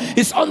home,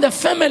 is on the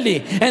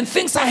family, and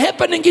things are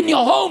happening in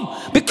your home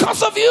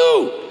because of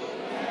you.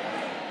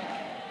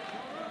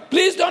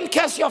 Please don't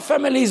curse your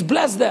families,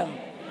 bless them.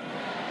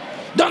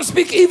 Don't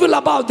speak evil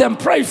about them,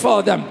 pray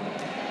for them.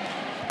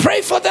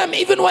 Pray for them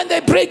even when they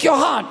break your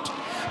heart.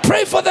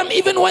 Pray for them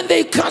even when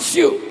they curse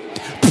you.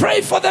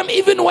 Pray for them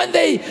even when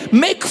they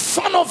make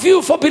fun of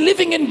you for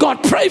believing in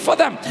God. Pray for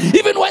them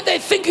even when they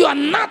think you are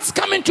nuts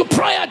coming to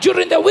prayer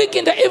during the week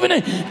in the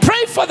evening.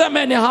 Pray for them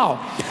anyhow.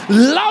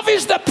 Love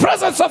is the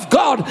presence of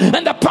God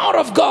and the power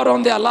of God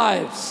on their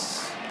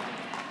lives.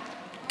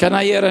 Can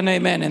I hear an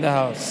amen in the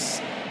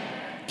house?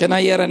 Can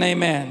I hear an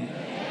amen?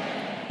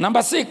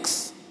 Number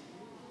 6.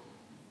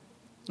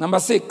 Number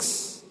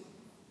 6.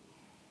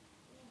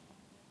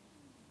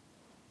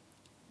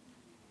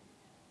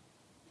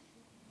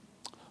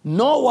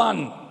 No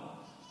one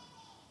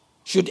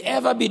should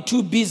ever be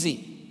too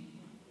busy,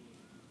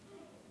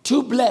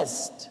 too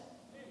blessed,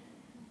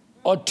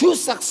 or too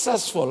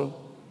successful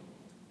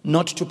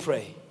not to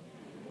pray.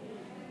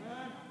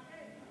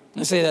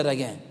 Let's say that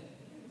again.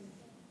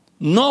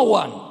 No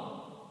one,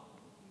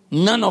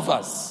 none of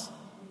us,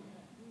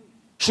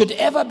 should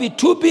ever be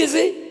too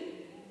busy,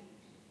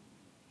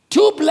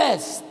 too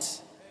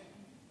blessed,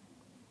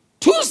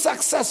 too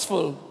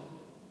successful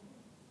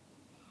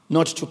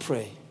not to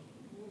pray.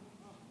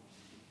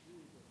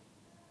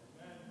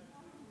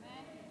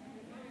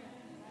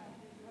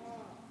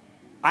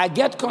 I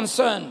get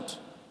concerned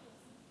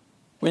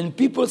when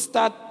people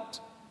start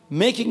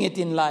making it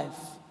in life.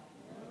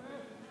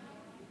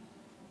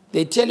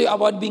 They tell you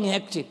about being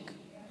hectic.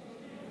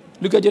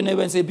 Look at your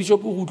neighbor and say,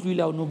 Bishop, who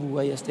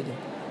no yesterday?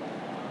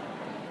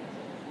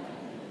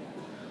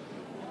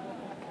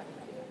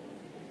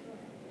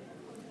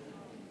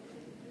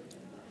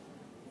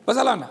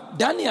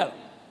 Daniel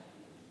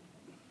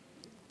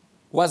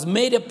was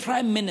made a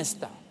prime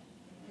minister.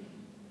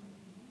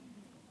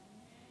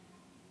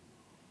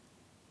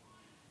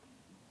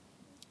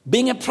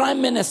 Being a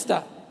prime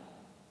minister,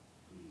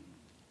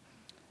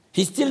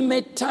 he still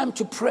made time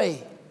to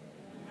pray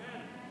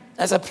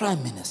as a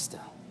prime minister.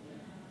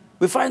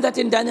 We find that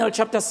in Daniel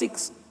chapter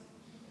 6.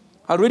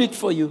 I'll read it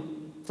for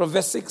you from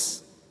verse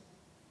 6.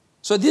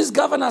 So these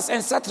governors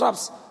and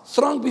satraps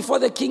thronged before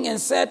the king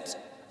and said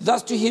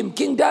thus to him,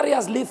 King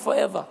Darius, live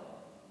forever.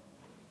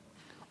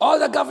 All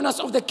the governors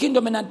of the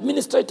kingdom and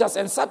administrators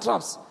and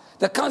satraps,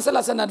 the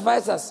counselors and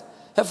advisors,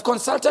 have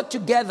consulted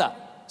together.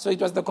 So it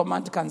was the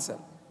command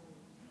council.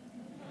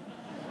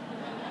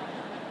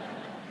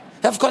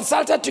 Have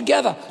consulted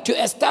together to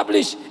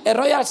establish a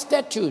royal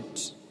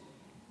statute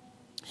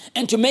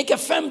and to make a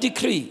firm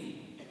decree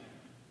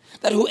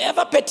that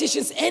whoever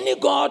petitions any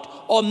god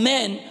or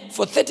man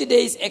for 30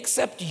 days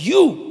except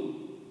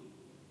you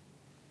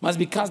must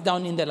be cast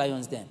down in the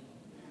lion's den.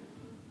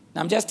 Now,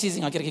 I'm just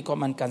teasing Akiriki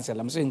Command Council.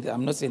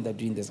 I'm not saying they're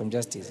doing this. I'm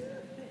just teasing.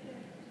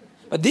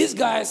 But these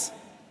guys,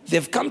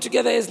 they've come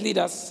together as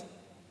leaders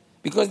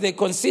because they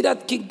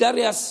considered King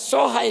Darius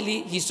so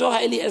highly. He's so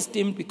highly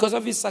esteemed because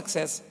of his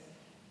success.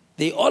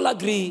 They all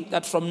agree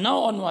that from now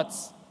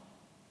onwards,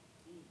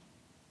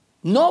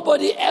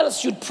 nobody else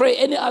should pray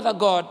any other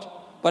god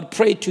but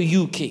pray to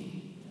you,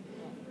 king.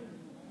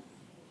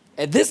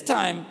 At this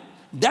time,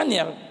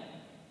 Daniel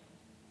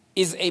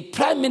is a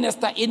prime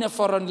minister in a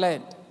foreign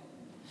land.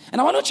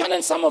 And I want to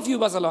challenge some of you,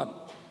 Bazalon,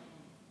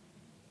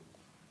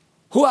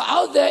 who are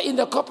out there in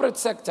the corporate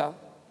sector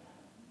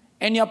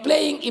and you're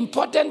playing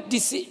important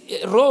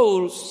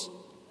roles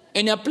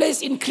and you're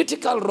placed in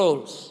critical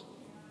roles.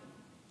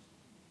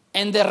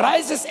 And there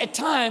rises a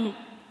time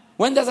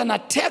when there's an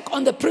attack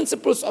on the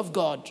principles of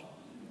God.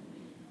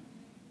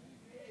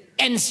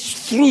 And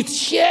through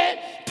sheer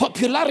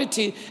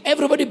popularity,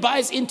 everybody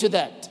buys into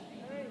that.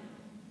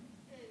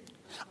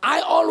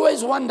 I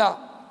always wonder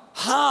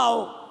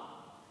how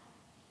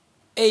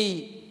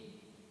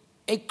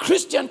a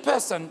Christian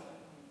person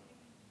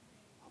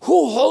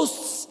who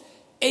hosts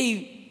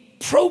a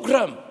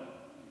program,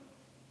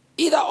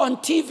 either on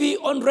TV,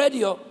 on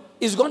radio,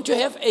 is going to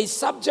have a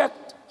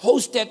subject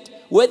hosted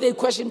where they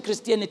question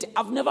Christianity.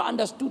 I've never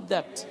understood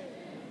that.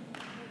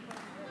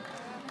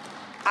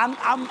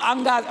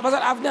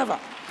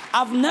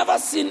 I've never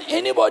seen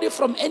anybody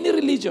from any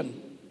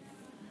religion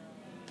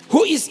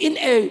who is in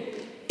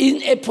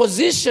a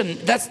position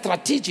that's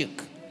strategic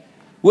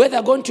where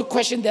they're going to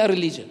question their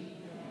religion.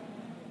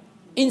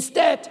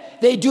 Instead,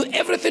 they do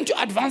everything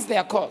to advance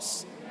their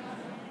cause.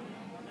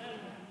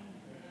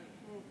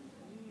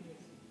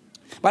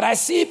 But I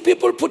see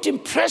people putting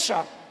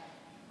pressure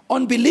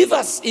on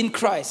believers in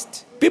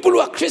Christ, people who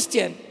are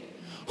Christian,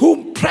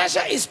 whom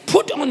pressure is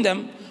put on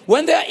them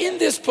when they are in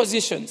these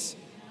positions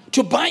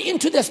to buy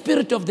into the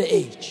spirit of the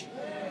age.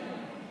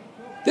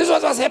 This is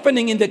what was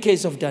happening in the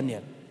case of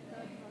Daniel.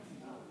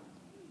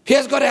 He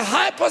has got a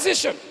high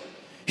position.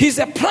 He's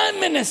a prime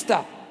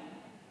minister.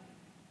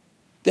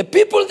 The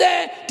people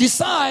there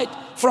decide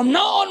from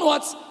now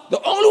onwards,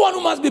 the only one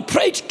who must be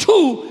prayed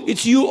to,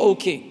 it's you, O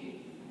king.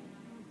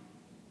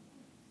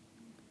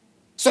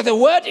 So the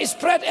word is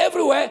spread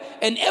everywhere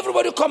and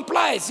everybody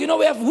complies. You know,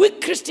 we have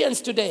weak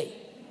Christians today.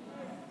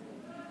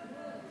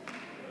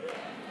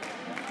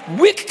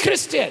 Weak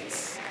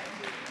Christians.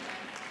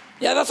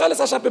 Yeah, that's why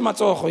let's shape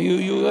matsogo.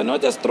 You are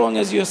not as strong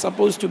as you're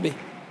supposed to be.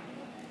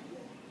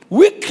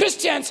 Weak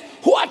Christians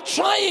who are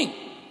trying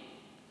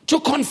to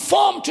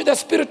conform to the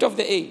spirit of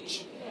the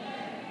age.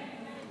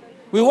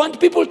 We want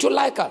people to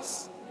like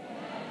us.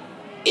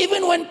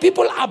 Even when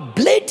people are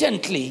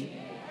blatantly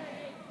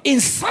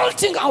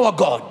insulting our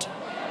God.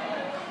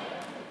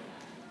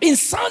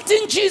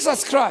 Insulting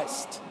Jesus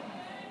Christ.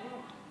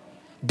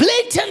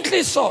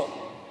 Blatantly so.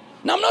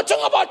 Now I'm not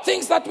talking about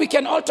things that we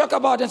can all talk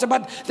about,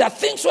 but there are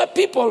things where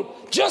people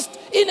just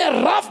in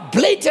a rough,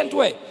 blatant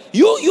way.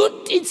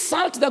 You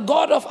insult the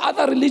God of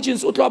other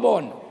religions,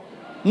 utlabon.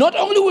 Not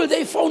only will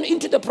they phone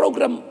into the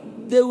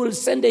program, they will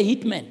send a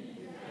hitman.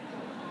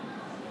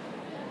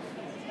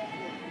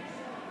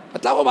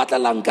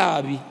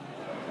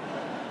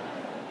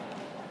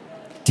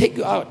 Take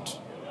you out.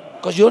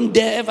 Because you don't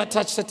dare ever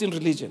touch certain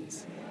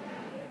religions.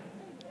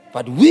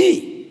 But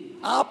we,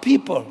 our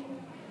people,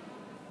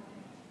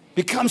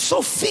 become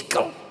so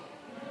fickle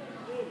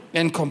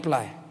and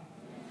comply.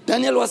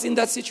 Daniel was in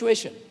that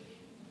situation.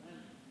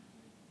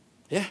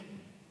 Yeah.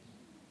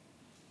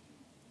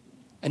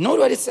 And note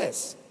what it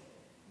says.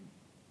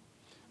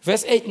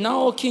 Verse 8,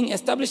 now, O king,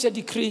 establish a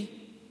decree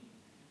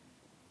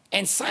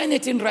and sign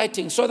it in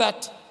writing so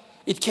that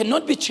it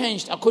cannot be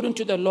changed according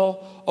to the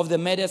law of the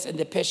Medes and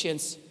the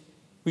Persians,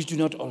 which do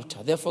not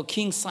alter. Therefore,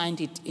 king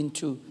signed it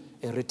into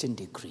a written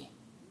decree.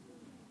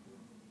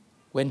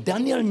 When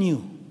Daniel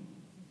knew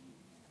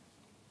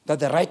that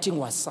the writing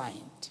was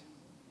signed,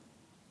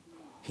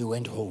 he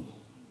went home.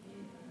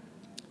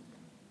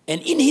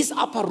 And in his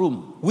upper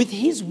room, with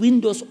his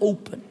windows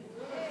open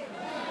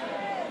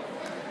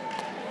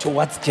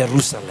towards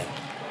Jerusalem,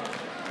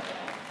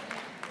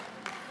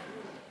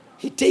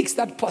 he takes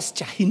that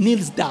posture, he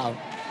kneels down.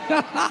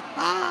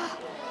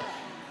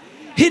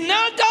 He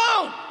knelt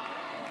down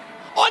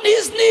on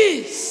his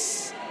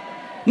knees,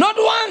 not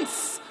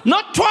once,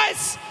 not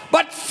twice,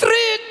 but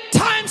 3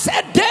 times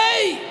a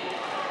day.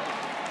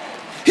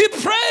 He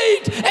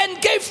prayed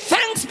and gave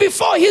thanks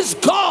before his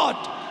God,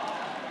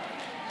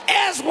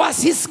 as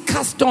was his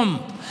custom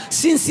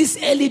since his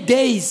early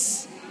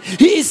days.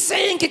 He is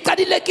saying,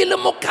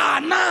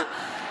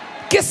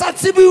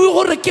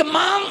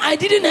 I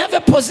didn't have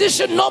a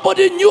position.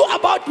 Nobody knew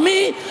about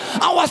me.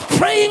 I was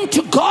praying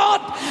to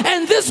God,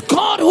 and this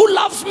God who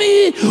loves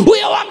me, I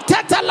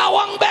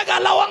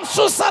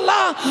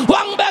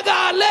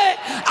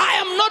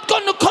am not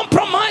going to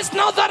compromise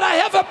now that I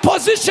have a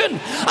position.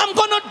 I'm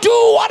going to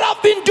do what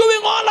I've been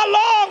doing all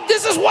along.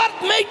 This is what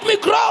made me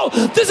grow.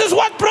 This is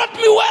what brought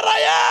me where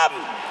I am.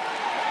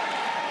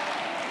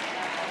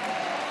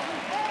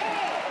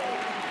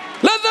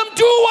 Let them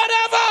do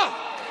whatever.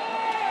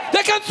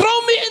 They can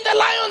throw me in the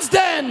lion's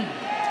den.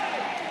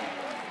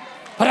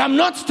 But I'm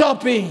not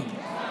stopping.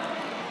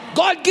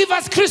 God give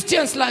us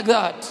Christians like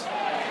that.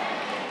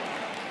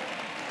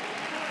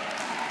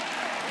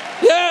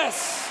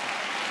 Yes.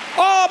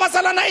 Oh,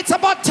 Basalana, it's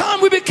about time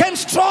we became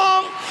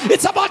strong.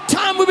 It's about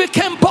time we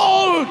became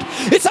bold.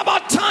 It's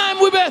about time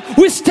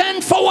we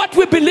stand for what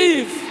we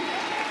believe.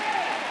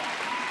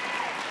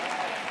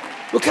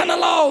 We can't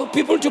allow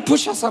people to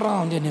push us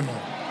around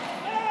anymore.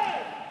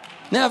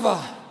 Never.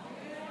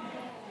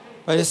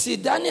 But you see,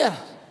 Daniel,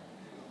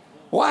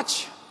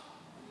 watch.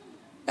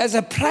 As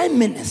a prime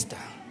minister,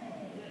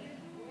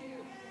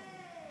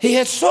 he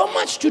had so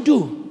much to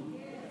do.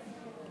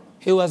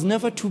 He was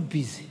never too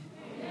busy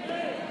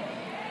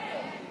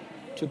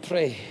to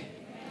pray.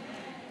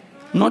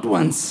 Not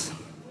once,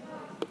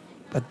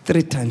 but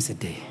 3 times a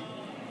day.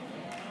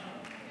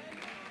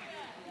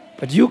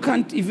 But you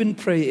can't even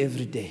pray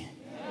every day.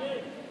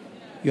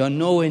 You are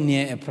nowhere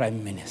near a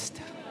prime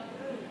minister.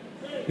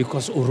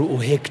 Because uru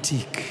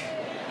hectic.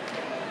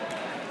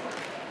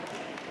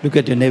 Look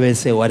at your neighbor and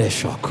say, what a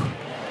shock.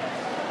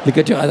 Look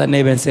at your other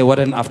neighbor and say, what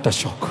an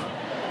aftershock.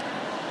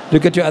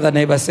 Look at your other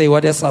neighbor and say,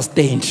 what a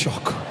sustained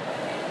shock.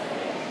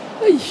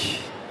 Ay.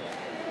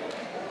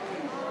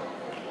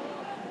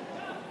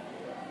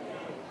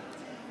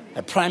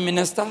 A prime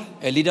minister,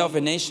 a leader of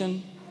a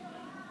nation,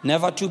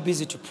 never too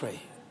busy to pray.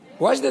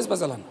 Watch this,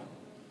 Bazalana.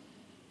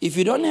 If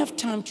you don't have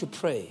time to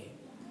pray,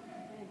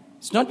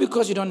 it's not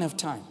because you don't have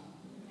time.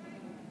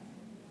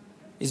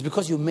 It's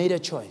because you made a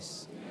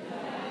choice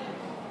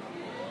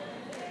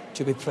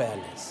to be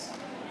prayerless.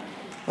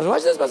 But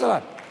watch this,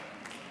 Bazalana.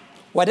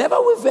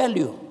 Whatever we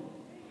value,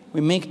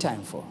 we make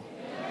time for.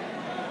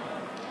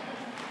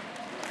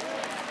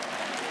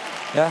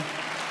 Yeah?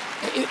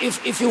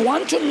 If you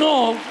want to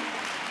know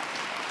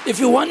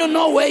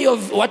where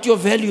what your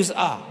values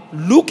are,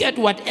 look at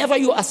whatever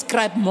you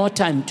ascribe more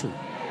time to.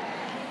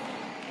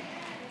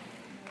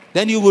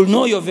 Then you will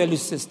know your value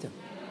system.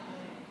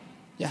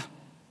 Yeah.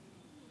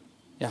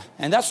 Yeah.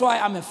 And that's why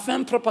I'm a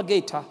firm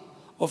propagator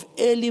of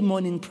early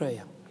morning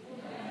prayer.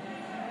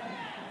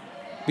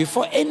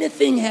 Before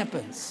anything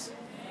happens,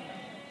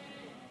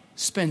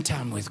 spend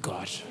time with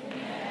God.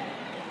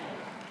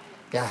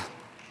 Yeah.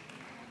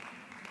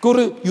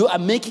 Guru, you are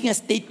making a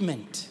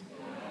statement.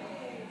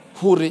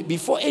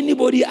 Before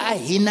anybody, I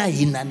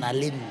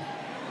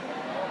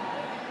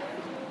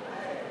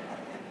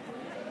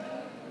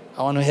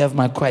want to have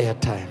my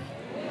quiet time.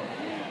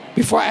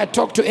 Before I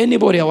talk to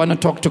anybody, I want to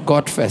talk to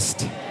God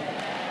first.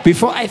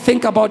 Before I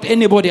think about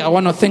anybody, I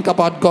want to think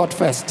about God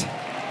first.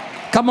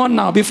 Come on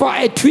now. Before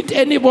I tweet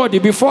anybody,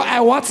 before I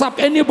WhatsApp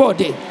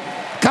anybody,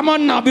 come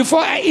on now.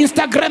 Before I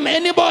Instagram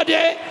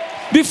anybody,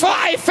 before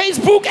I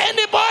Facebook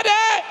anybody,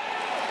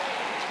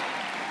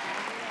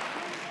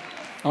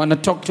 I want to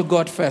talk to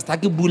God first. My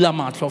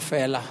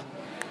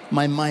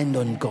mind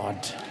on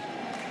God.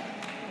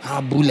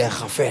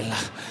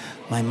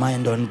 My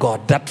mind on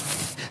God. That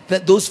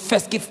those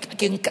first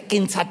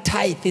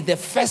tithe is the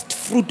first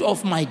fruit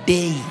of my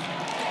day.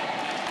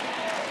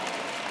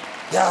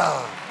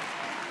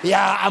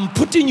 Yeah, I'm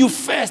putting you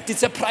first.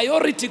 It's a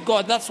priority,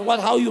 God. That's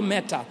how you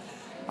matter.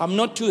 I'm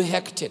not too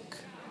hectic.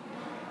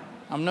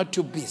 I'm not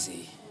too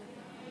busy.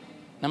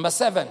 Number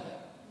 7.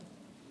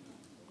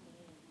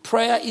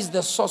 Prayer is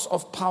the source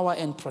of power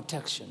and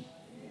protection.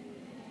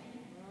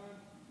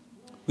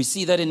 We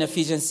see that in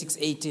Ephesians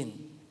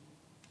 6:18.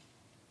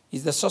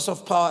 It's the source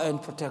of power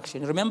and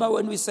protection. Remember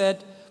when we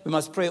said we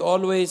must pray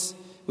always,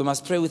 we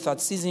must pray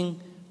without ceasing,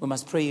 we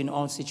must pray in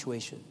all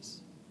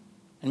situations.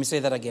 Let me say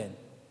that again.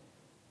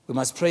 We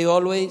must pray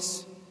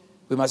always,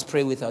 we must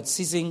pray without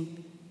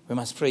ceasing, we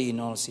must pray in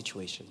all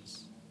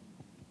situations.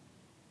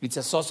 It's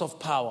a source of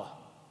power.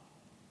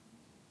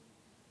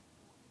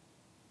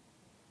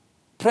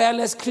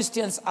 Prayerless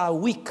Christians are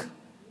weak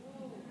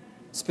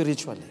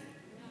spiritually.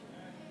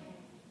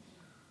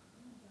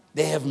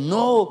 They have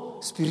no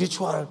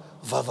spiritual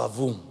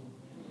vavavoom.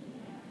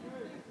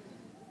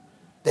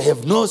 They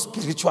have no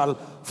spiritual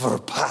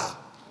verpa.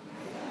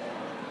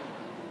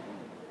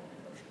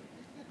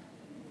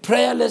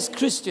 Prayerless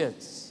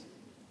Christians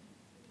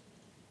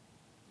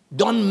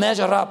don't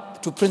measure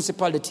up to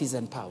principalities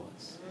and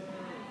powers.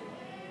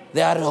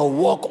 They are a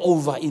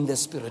walkover in the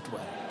spirit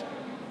world.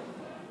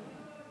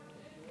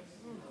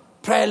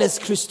 Prayerless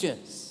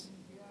Christians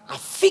are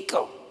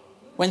fickle.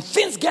 When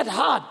things get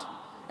hard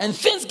and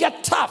things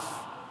get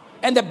tough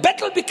and the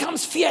battle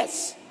becomes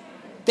fierce,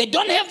 they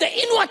don't have the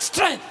inward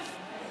strength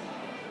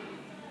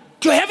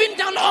to having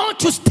done all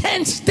to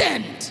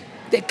stand.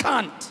 They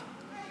can't.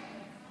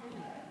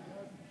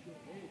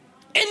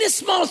 Any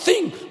small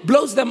thing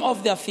blows them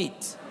off their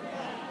feet.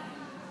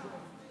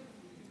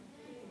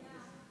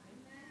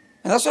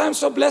 And that's why I'm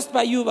so blessed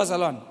by you,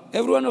 Bazalon.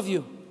 Every one of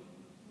you.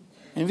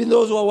 And even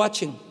those who are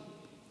watching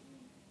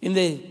in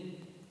the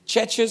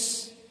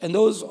churches and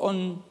those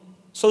on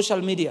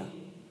social media.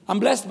 I'm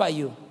blessed by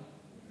you.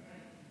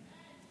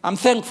 I'm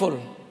thankful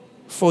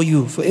for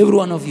you, for every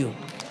one of you.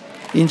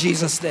 In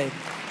Jesus' name.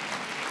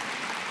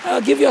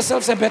 Give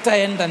yourselves a better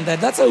hand than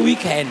that. That's a weak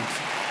hand.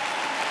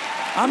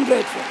 I'm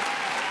grateful.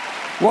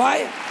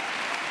 Why?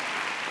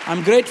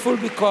 I'm grateful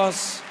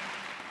because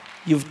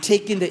you've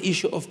taken the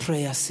issue of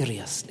prayer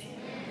seriously.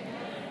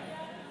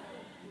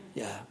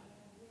 Yeah.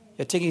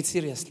 You're taking it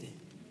seriously.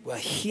 We're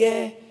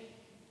here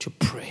to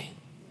pray.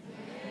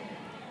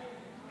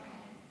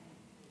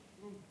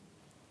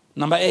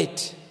 Number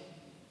 8.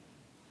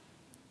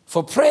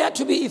 For prayer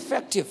to be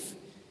effective,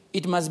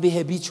 it must be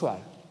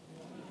habitual.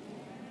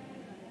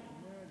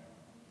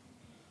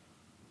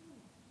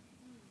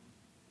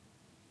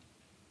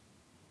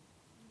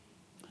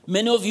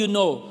 Many of you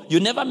know, you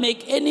never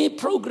make any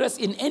progress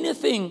in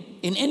anything,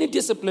 in any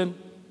discipline,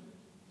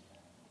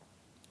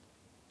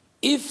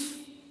 if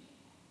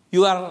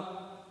you are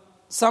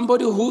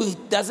somebody who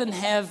doesn't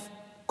have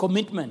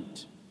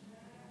commitment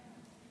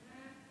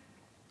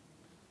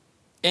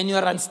and you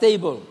are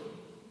unstable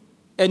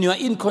and you are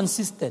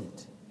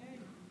inconsistent.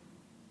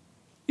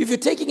 If you're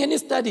taking any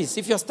studies,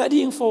 if you're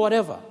studying for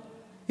whatever,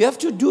 you have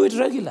to do it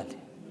regularly.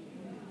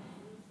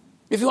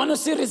 If you want to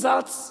see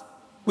results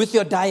with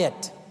your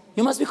diet,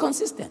 you must be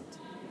consistent.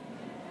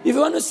 If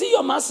you want to see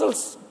your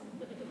muscles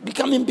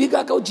becoming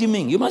bigger, go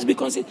gymming. You must be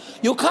consistent.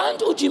 You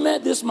can't gym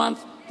this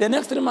month, the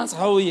next 3 months,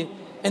 how are you?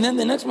 And then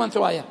the next month,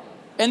 why?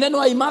 And then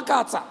why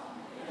makata?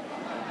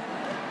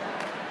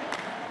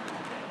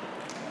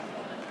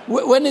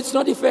 When it's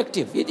not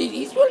effective,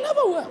 it will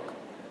never work.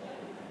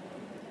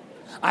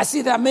 I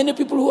see there are many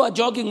people who are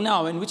jogging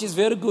now, and which is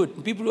very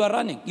good. People who are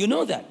running. You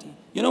know that.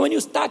 You know when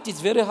you start, it's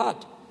very hard.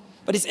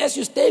 But it's as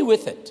you stay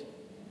with it,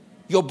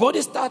 your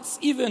body starts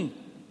even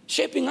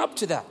shaping up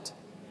to that.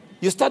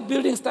 You start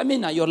building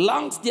stamina. Your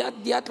lungs, they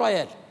are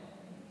trial.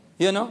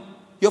 You know?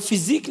 You're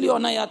physically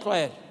on a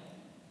trial.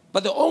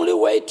 But the only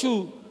way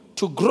to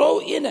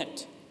grow in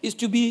it is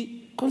to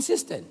be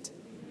consistent.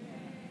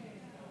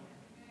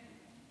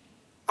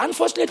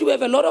 Unfortunately, we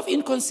have a lot of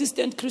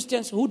inconsistent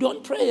Christians who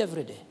don't pray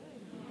every day.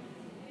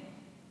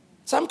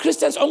 Some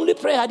Christians only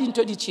pray hard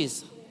into the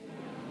cheese.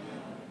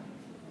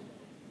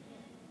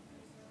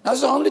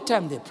 That's the only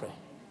time they pray.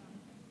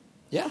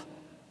 Yeah.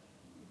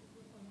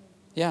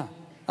 Yeah.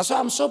 That's why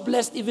I'm so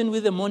blessed even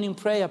with the morning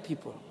prayer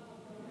people.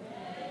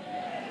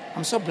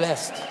 I'm so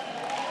blessed.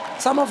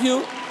 Some of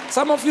you,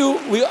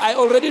 I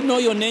already know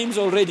your names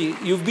already.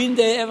 You've been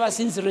there ever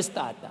since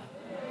restart.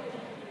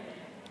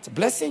 It's a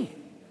blessing.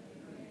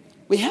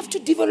 We have to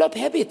develop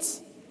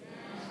habits.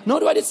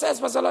 Note what it says,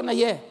 Pastor Lana,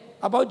 here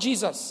about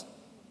Jesus.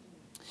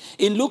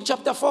 In Luke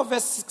chapter 4,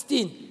 verse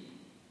 16,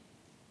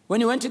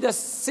 when he went to the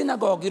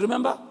synagogue, you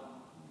remember?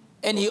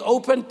 And he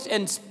opened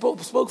and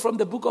spoke from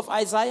the book of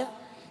Isaiah.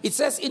 It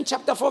says in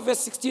chapter 4, verse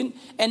 16,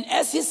 and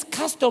as his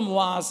custom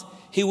was,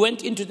 he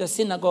went into the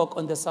synagogue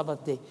on the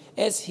Sabbath day.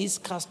 As his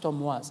custom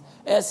was.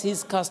 As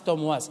his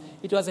custom was.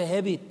 It was a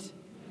habit.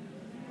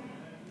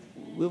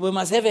 We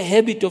must have a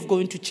habit of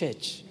going to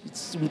church.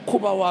 It's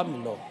mkuba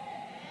wami lo.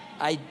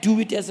 I do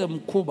it as a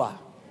mkuba.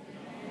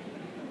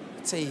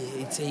 It's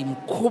a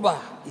mkuba.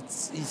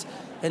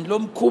 And lo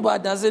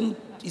mkuba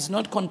is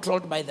not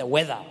controlled by the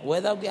weather.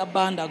 Whether we are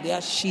band or we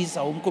are she's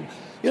or mkuba.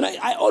 You know,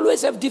 I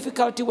always have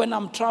difficulty when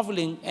I'm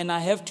traveling and I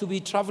have to be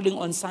traveling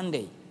on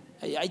Sunday.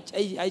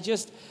 I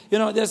just, you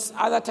know, there's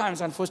other times,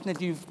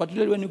 unfortunately,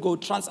 particularly when you go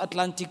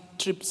transatlantic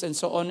trips and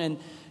so on, and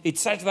it's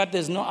such that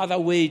there's no other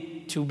way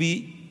to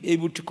be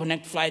able to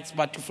connect flights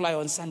but to fly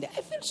on Sunday.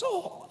 I feel so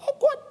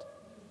awkward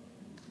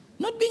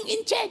not being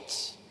in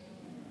church.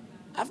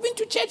 I've been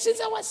to church since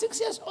I was 6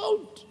 years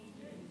old.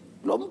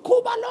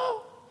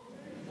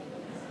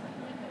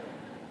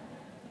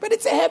 But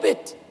it's a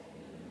habit.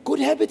 Good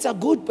habits are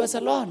good,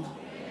 Barcelona.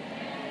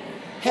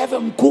 Have a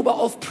mkuba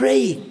of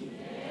praying.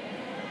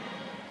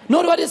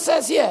 Note what it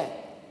says here.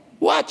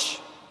 Watch.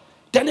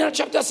 Daniel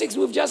chapter 6,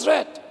 we've just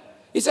read.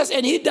 It says,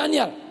 and he,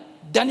 Daniel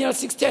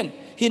 6:10,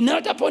 he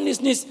knelt upon his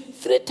knees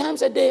 3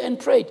 times a day and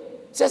prayed.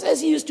 It says,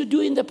 as he used to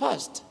do in the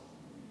past.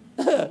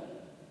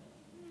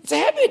 It's a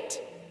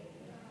habit.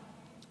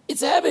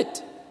 It's a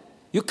habit.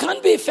 You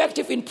can't be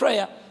effective in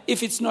prayer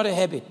if it's not a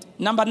habit.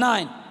 Number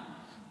 9,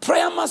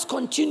 prayer must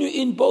continue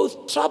in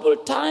both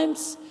troubled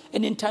times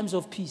and in times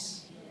of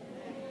peace.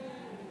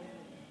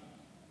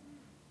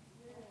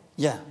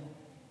 Yeah.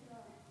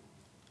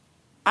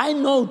 I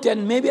know,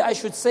 and maybe I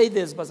should say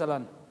this,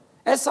 Basalan.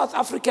 As South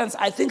Africans,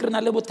 I think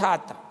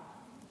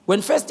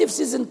when festive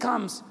season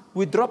comes,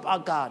 we drop our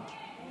guard.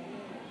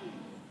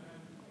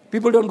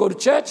 People don't go to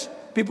church.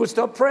 People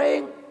stop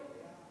praying.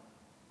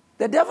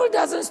 The devil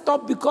doesn't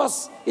stop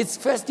because it's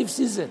festive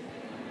season.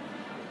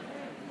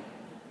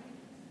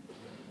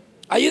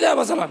 Are you there,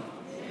 Basalan?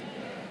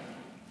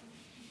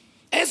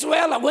 As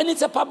well, when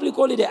it's a public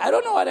holiday, I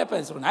don't know what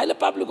happens. When I have a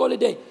public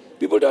holiday,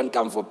 people don't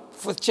come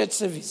for church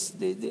service.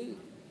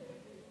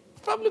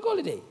 Public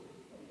holiday.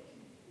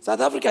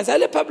 South Africans, I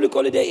have a public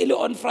holiday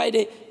on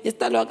Friday. It's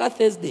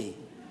Thursday.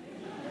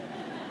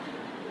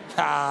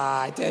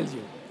 I tell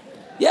you.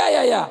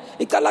 Yeah.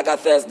 It's like a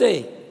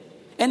Thursday.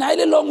 And I have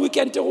a long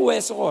weekend to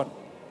West on.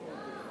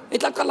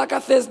 It's like a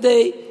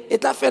Thursday.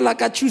 It's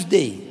like a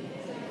Tuesday.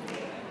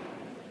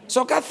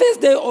 So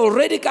Thursday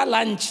already got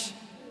lunch.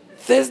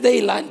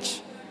 Thursday lunch.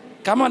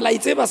 Come on,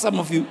 lightsaber, some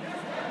of you.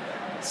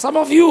 Some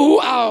of you who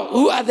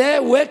are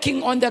there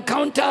working on the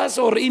counters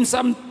or in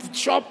some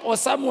shop or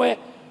somewhere,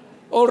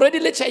 already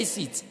let's say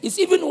seats. It's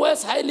even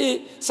worse,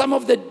 highly, some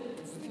of the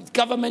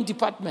government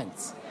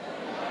departments.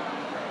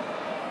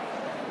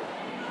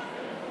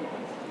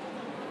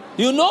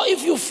 You know,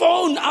 if you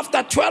phone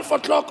after 12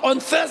 o'clock on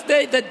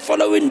Thursday, the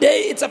following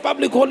day, it's a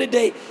public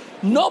holiday,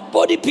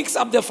 nobody picks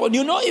up the phone.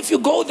 You know, if you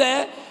go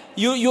there,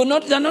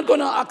 they're not going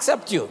to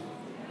accept you.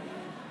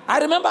 I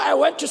remember I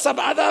went to some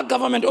other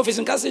government office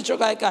in Kasicho,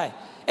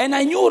 and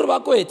I knew Mara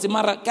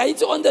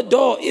Kaiti on the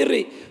door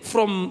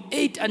from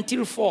 8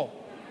 until 4.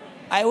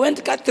 I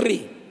went ka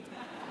 3.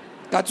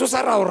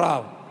 Katsusa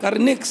rao.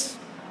 Karnix.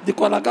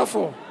 Dikwalaka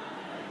 4.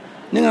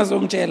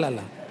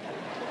 Ningazongchelala.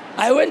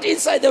 I went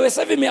inside, they were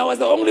serving me, I was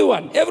the only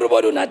one.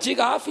 Everybody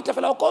unachika afita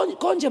fela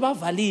konje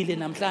bavalile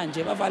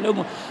namhlanje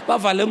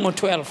bavale ngo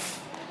 12.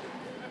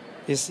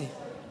 You see?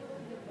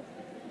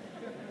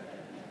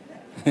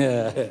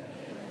 Yeah.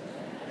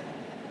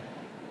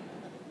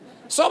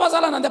 So,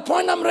 Bazalana, the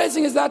point I'm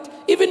raising is that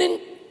even in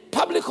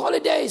public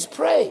holidays,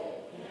 pray.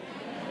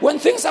 When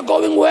things are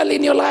going well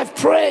in your life,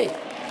 pray.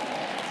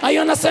 Are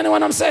you understanding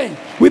what I'm saying?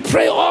 We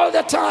pray all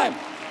the time.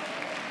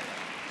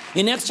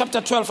 In Acts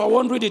chapter 12, I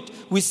won't read it,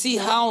 we see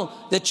how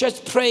the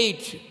church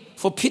prayed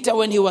for Peter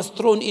when he was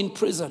thrown in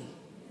prison.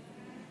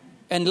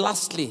 And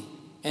lastly,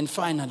 and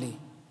finally,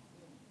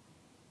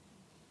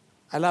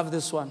 I love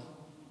this one.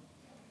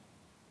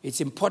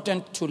 It's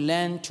important to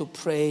learn to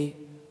pray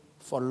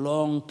for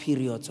long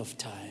periods of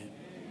time.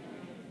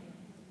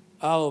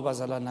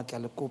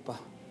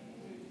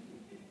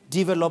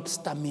 Develop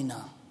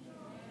stamina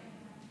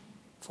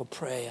for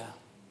prayer.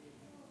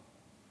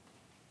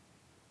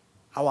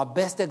 Our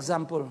best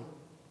example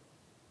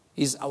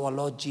is our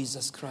Lord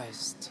Jesus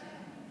Christ.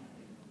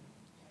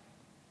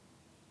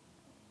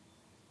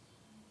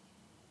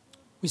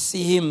 We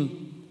see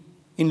him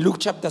in Luke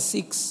chapter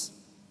 6.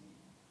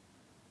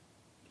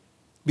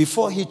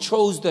 Before he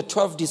chose the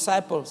 12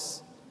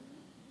 disciples,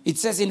 it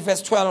says in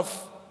verse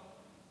 12,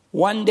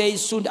 one day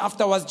soon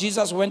afterwards,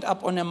 Jesus went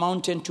up on a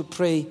mountain to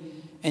pray,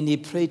 and he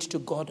prayed to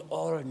God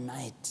all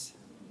night.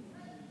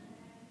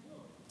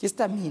 Just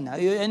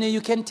and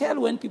you can tell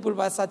when people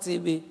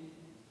basatsebi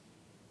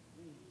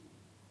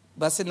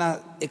basena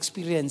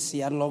experience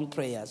long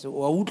prayers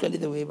or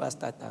the way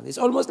bastata. It's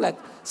almost like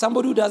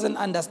somebody who doesn't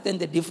understand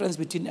the difference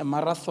between a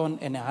marathon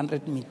and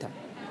 100 meter.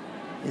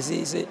 You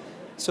see,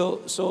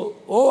 so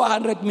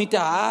 100 meter,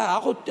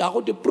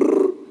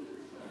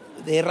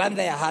 they run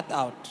their heart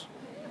out.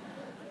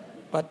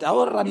 But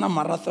our run a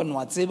marathon,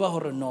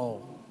 whatever,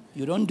 no,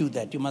 you don't do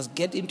that. You must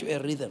get into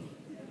a rhythm.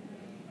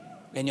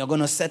 And you're going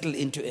to settle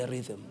into a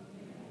rhythm.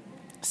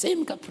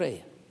 Same ka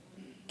prayer.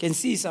 Can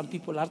see some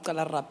people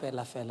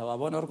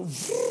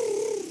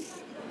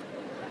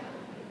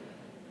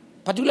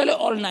particularly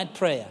all-night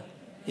prayer.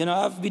 You know,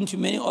 I've been to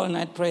many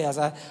all-night prayers.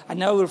 I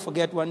never will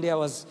forget one day I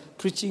was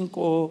preaching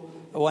to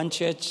one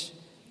church,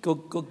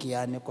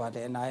 and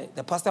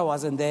the pastor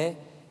wasn't there,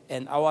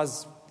 and I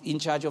was in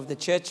charge of the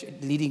church,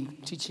 leading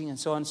teaching and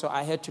so on, so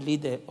I had to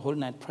lead the whole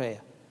night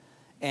prayer.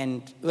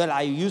 And, well,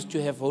 I used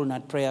to have whole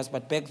night prayers,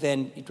 but back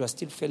then it was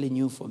still fairly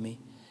new for me.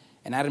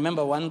 And I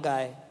remember one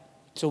guy,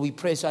 so we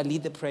pray, so I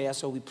lead the prayer,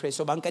 so we pray.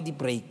 So banka di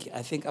break,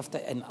 I think after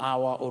an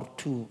hour or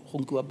two,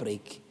 hunkuwa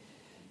break.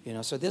 You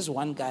know, so there's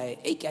one guy,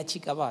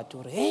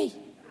 hey,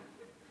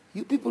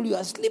 you people, you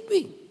are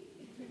sleeping.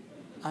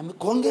 I'm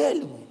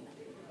kongel.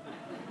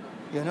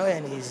 You know,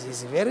 and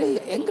he's very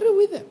angry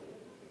with them.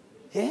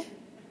 Yeah?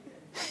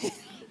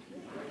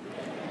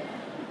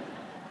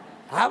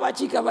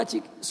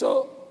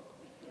 So,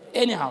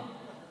 anyhow,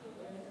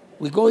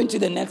 we go into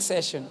the next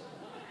session.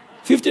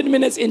 15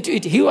 minutes into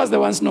it, he was the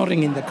one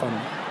snoring in the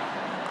corner.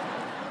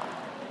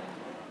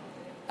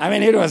 I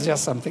mean, it was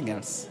just something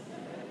else.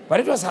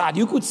 But it was hard.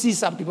 You could see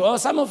some people. Or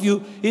some of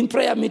you, in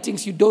prayer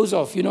meetings, you doze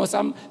off. You know,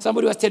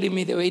 somebody was telling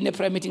me they were in a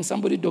prayer meeting,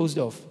 somebody dozed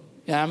off.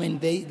 Yeah, I mean,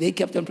 they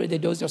kept on praying, they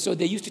dozed off. So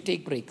they used to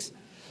take breaks.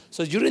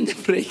 So during the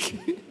break,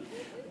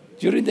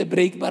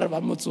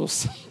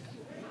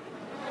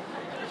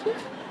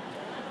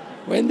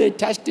 when they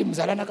touched him,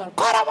 tea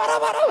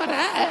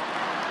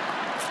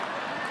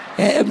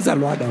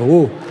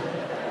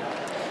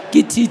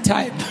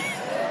time.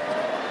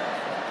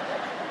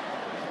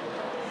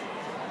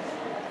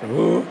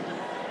 Oh,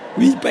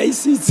 we pay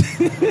seats.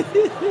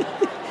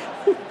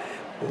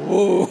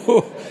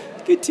 Oh,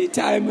 tea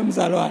time,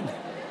 Mzalwana.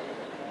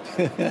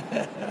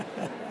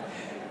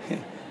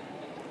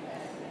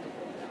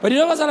 But you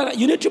know,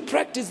 you need to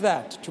practice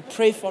that, to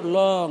pray for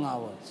long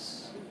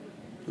hours.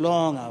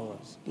 Long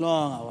hours,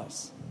 long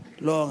hours,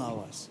 long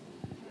hours.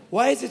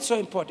 Why is it so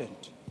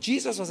important?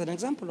 Jesus was an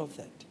example of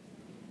that.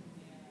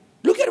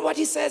 Look at what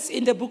he says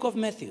in the book of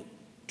Matthew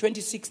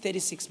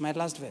 26:36, my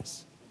last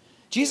verse.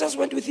 Jesus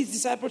went with his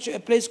disciples to a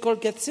place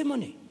called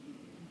Gethsemane.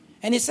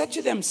 And he said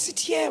to them, sit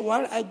here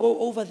while I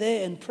go over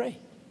there and pray.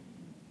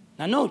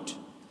 Now note,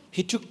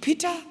 he took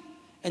Peter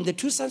and the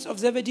two sons of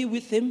Zebedee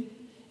with him,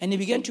 and he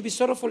began to be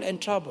sorrowful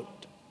and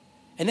troubled.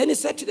 And then he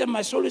said to them,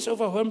 my soul is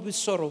overwhelmed with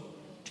sorrow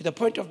to the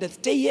point of death.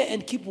 Stay here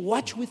and keep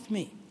watch with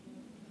me.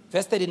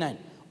 Verse 39.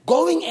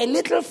 Going a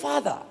little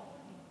farther,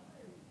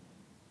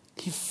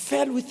 he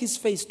fell with his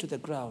face to the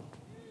ground.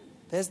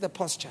 There's the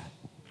posture.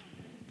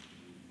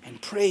 And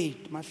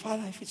prayed, my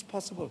Father, if it's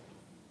possible,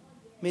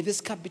 may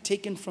this cup be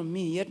taken from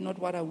me, yet not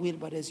what I will,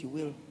 but as you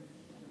will.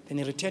 Then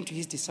he returned to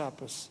his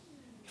disciples.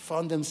 He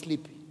found them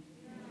sleeping.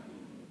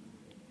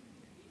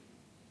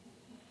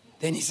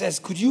 Then he says,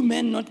 could you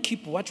men not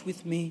keep watch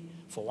with me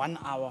for 1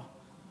 hour?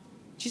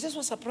 Jesus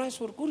was surprised.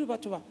 For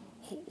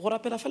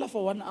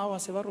 1 hour.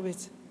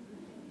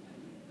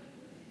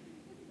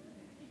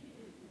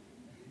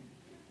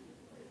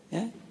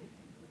 Yeah?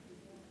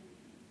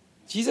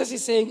 Jesus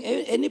is saying,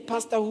 any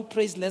pastor who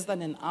prays less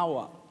than an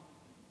hour,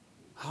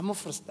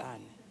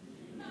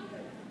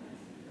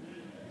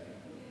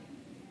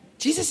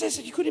 Jesus says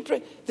that you couldn't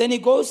pray. Then he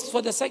goes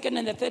for the second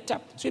and the third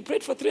time. So he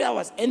prayed for 3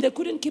 hours, and they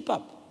couldn't keep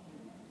up.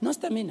 no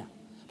stamina.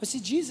 But see,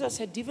 Jesus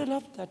had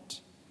developed that.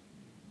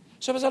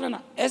 So,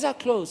 as I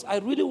close, I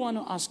really want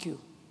to ask you,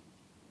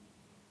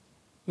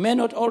 men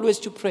ought always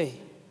to pray,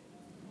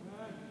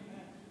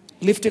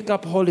 lifting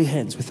up holy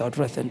hands without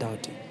wrath and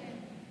doubting.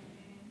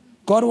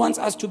 God wants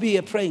us to be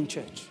a praying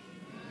church.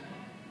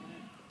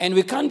 And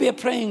we can't be a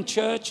praying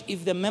church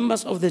if the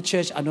members of the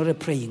church are not a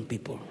praying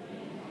people.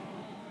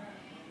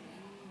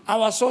 I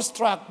was so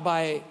struck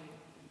by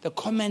the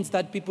comments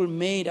that people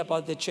made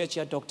about the church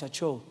here, Dr.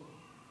 Cho.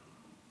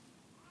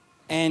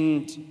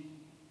 And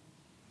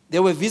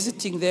they were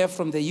visiting there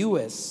from the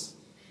U.S.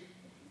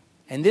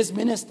 And this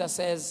minister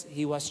says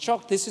he was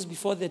shocked. This is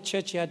before the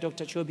church here,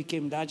 Dr. Cho,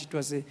 became large. It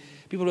was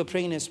people were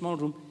praying in a small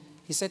room.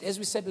 He said, as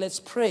we said, let's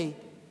pray,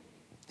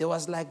 there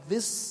was like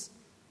this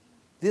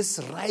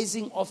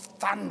rising of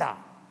thunder.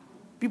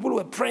 People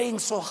were praying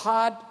so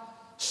hard,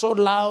 so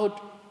loud,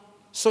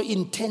 so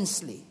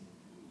intensely,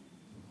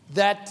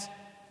 that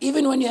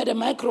even when you had a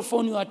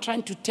microphone, you were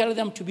trying to tell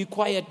them to be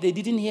quiet, they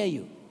didn't hear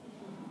you.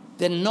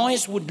 The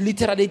noise would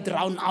literally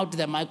drown out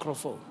the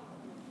microphone.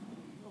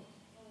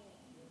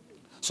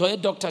 So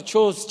at Dr.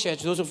 Cho's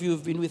church, those of you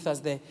who've been with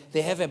us there,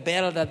 they have a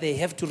bell that they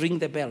have to ring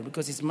the bell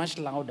because it's much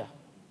louder.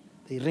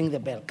 They ring the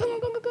bell.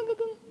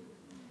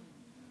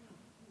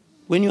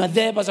 When you are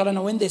there,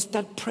 Bazalana, when they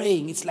start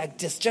praying, it's like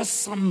there's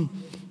just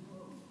some.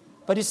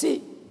 But you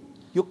see,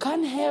 you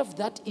can't have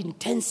that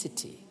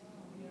intensity,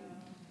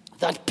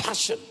 that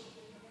passion,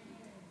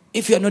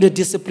 if you're not a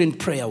disciplined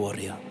prayer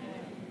warrior.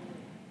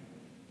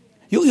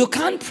 You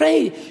can't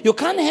pray. You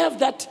can't have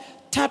that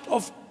type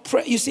of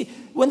prayer. You see,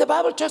 when the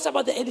Bible talks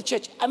about the early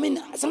church,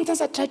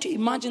 sometimes I try to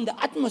imagine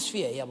the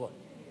atmosphere here.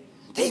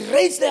 They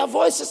raised their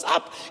voices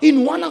up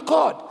in one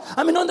accord.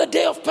 On the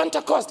day of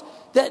Pentecost,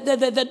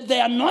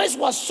 their noise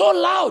was so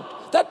loud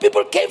that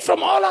people came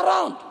from all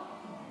around.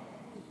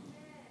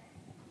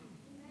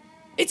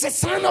 It's a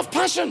sign of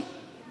passion.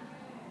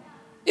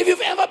 If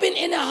you've ever been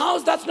in a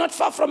house that's not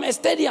far from a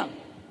stadium,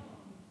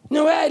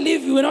 where I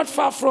live, we were not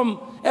far from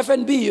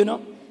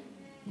FNB,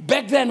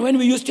 Back then, when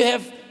we used to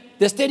have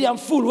the stadium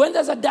full, when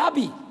there's a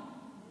derby,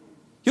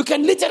 you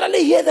can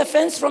literally hear the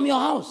fans from your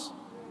house.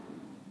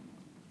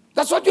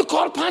 That's what we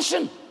call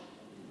passion.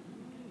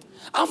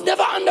 I've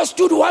never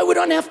understood why we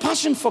don't have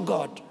passion for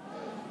God.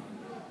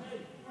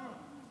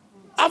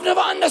 I've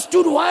never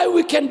understood why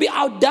we can be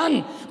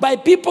outdone by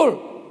people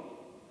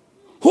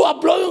who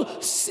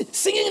are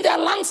singing their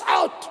lungs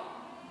out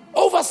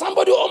over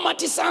somebody who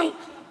matisang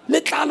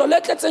letlalo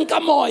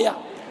letletsenka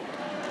moya.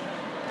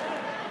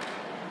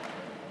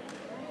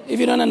 If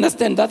you don't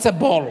understand, that's a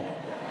ball.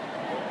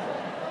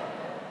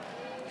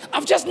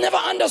 I've just never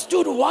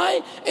understood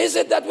why is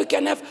it that we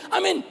can have,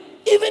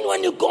 even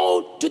when you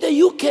go to the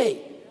UK,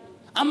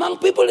 among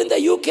people in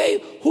the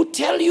UK who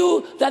tell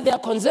you that they are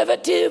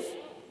conservative,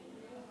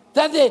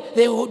 that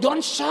they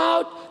don't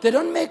shout, they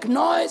don't make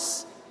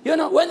noise.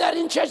 When they're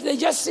in church, they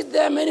just sit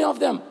there, many of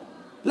them,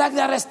 like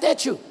they're a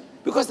statue.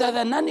 Because they're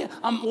the none,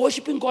 I'm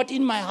worshiping God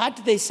in my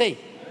heart, they say.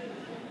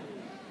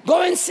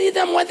 Go and see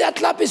them when their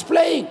club is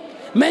playing.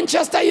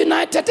 Manchester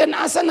United and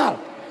Arsenal.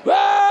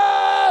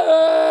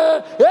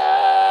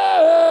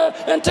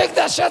 And take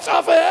their shirts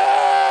off.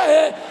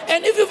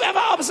 And if you've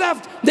ever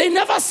observed, they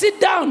never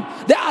sit down.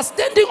 They are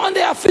standing on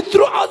their feet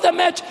throughout the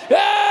match.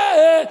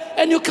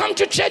 And you come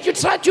to church, you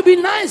try to be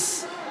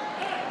nice.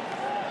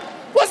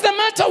 What's the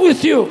matter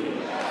with you?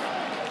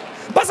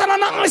 But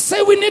I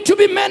say we need to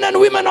be men and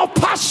women of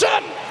passion.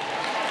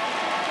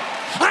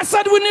 I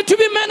said we need to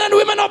be men and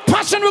women of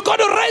passion. We've got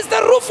to raise the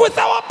roof with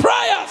our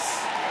prayers.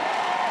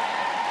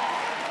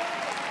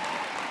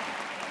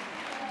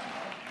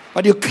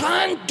 But you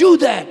can't do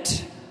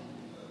that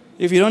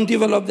if you don't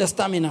develop the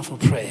stamina for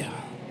prayer.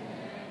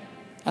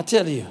 I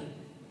tell you,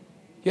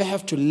 you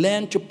have to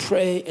learn to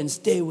pray and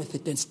stay with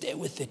it and stay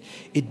with it.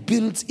 It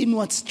builds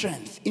inward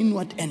strength,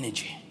 inward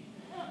energy.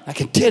 I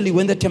can tell you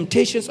when the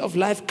temptations of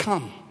life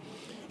come,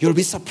 you'll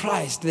be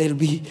surprised. There'll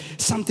be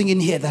something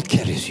in here that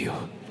carries you.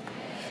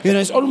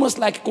 It's almost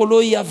like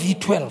Koloya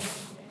V12.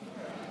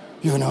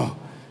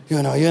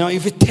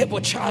 If it's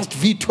turbocharged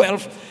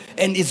V12,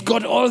 and it's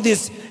got all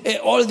these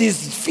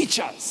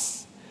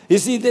features. You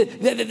see,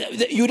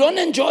 you don't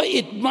enjoy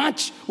it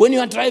much when you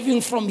are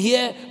driving from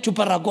here to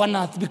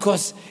Baragwanath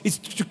because it's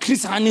to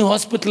Chris Hani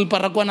Hospital,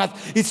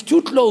 Baragwanath. It's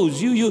too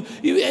close.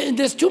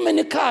 There's too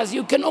many cars.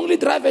 You can only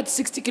drive at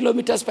 60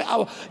 kilometers per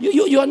hour.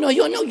 You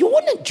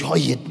won't enjoy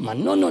it,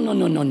 man.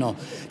 No.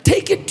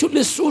 Take it to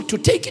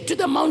Lesotho. Take it to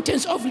the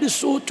mountains of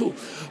Lesotho.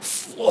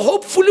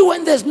 Hopefully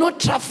when there's no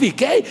traffic,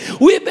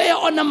 we be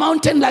on a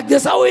mountain like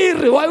this.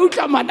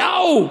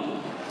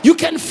 You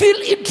can feel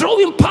it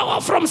drawing power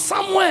from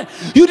somewhere.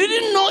 You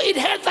didn't know it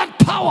had that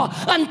power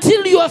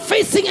until you are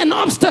facing an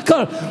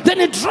obstacle. Then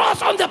it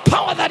draws on the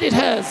power that it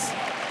has.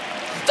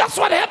 That's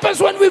what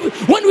happens when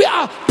we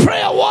are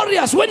prayer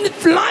warriors. When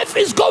life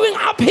is going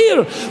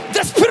uphill,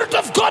 the Spirit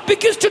of God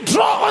begins to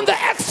draw on the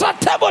extra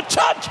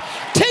turbocharge,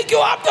 take you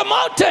up the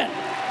mountain.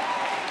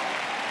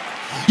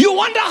 You You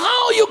wonder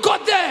how you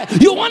got there.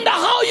 You wonder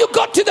how you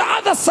got to the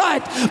other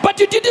side. But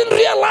you didn't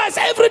realize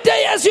every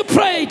day as you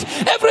prayed,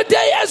 every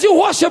day as you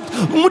worshipped,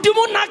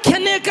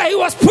 he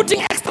was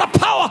putting extra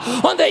power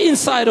on the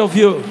inside of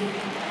you.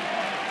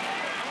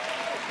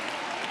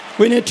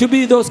 We need to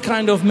be those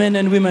kind of men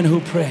and women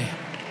who pray.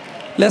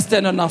 Let's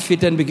stand on our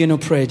feet and begin to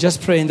pray.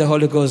 Just pray in the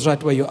Holy Ghost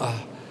right where you are.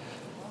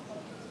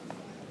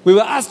 We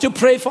were asked to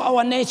pray for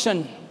our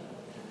nation.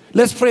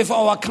 Let's pray for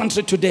our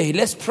country today.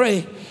 Let's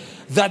pray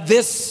that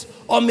this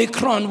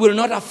Omicron will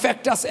not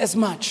affect us as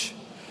much.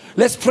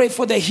 Let's pray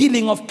for the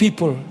healing of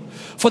people,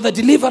 for the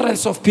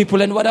deliverance of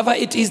people, and whatever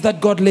it is that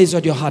God lays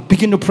on your heart.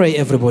 Begin to pray,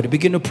 everybody.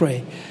 Begin to pray.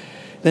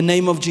 In the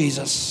name of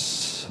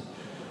Jesus.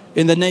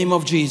 In the name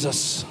of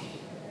Jesus.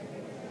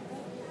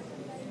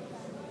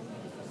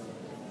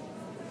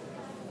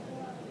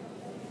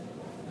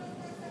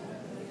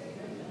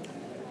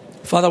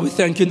 Father, we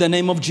thank you in the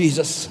name of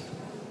Jesus.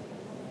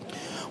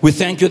 We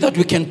thank you that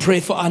we can pray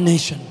for our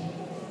nation.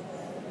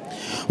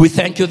 We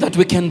thank you that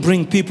we can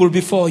bring people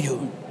before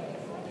you.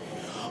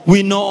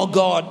 We know, oh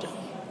God,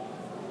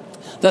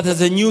 that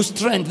there's a new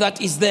strength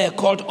that is there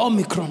called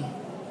Omicron.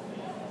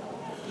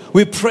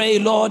 We pray,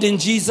 Lord, in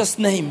Jesus'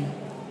 name,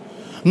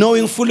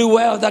 knowing fully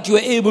well that you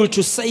are able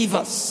to save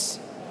us.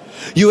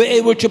 You are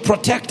able to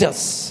protect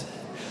us.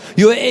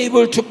 You are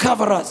able to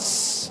cover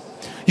us.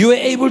 You are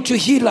able to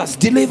heal us,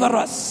 deliver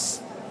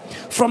us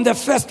from the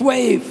first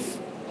wave,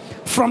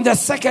 from the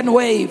second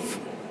wave,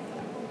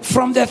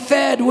 from the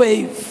third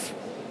wave,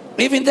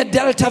 even the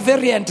Delta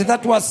variant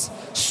that was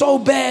so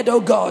bad,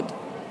 oh God,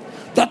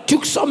 that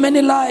took so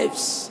many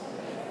lives.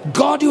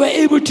 God, you were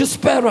able to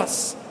spare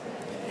us.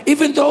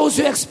 Even those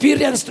who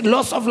experienced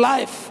loss of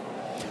life,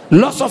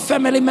 loss of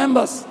family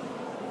members,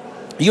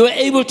 you were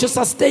able to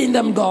sustain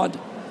them, God.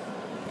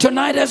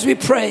 Tonight as we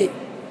pray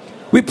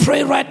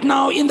right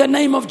now in the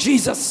name of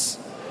Jesus.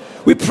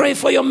 We pray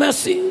for your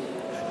mercy.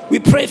 We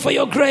pray for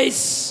your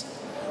grace.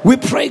 We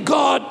pray,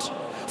 God,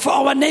 for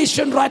our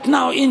nation right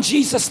now in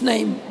Jesus'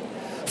 name.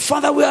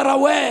 Father, we are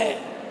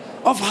aware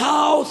of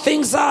how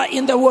things are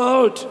in the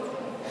world,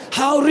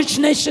 how rich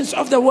nations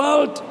of the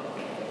world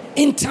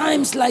in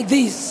times like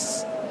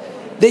these,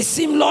 they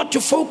seem, Lord,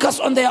 to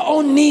focus on their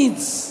own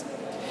needs,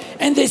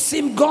 and they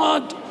seem,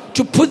 God,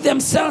 to put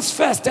themselves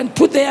first and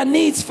put their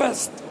needs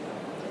first.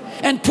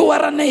 And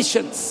poorer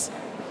nations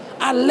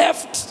are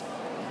left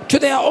to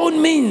their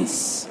own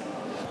means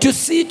to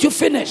see to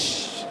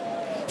finish.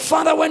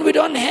 Father, when we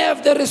don't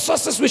have the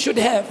resources we should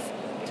have,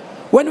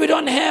 when we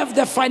don't have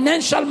the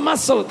financial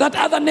muscle that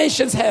other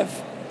nations have,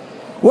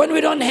 when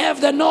we don't have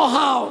the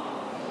know-how,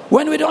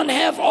 when we don't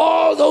have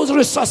all those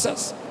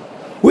resources,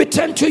 we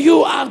turn to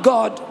you, our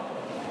God.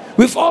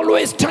 We've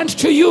always turned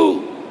to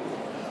you.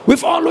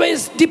 We've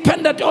always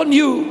depended on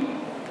you.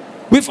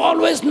 We've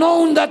always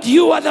known that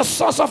you are the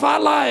source of our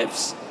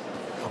lives.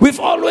 We've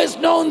always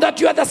known that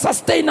you are the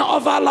sustainer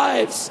of our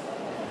lives.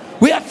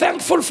 We are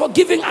thankful for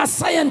giving us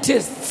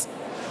scientists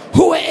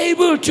who were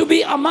able to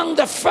be among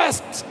the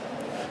first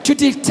to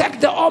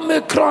detect the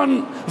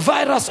Omicron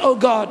virus, oh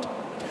God.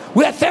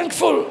 We are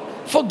thankful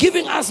for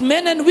giving us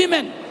men and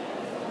women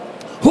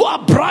who are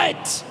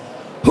bright,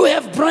 who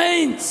have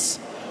brains.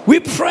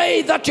 We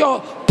pray that your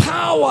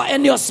power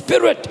and your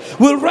spirit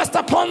will rest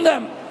upon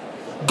them.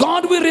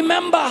 God, we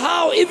remember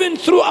how even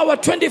through our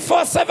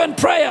 24/7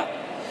 prayer,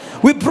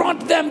 we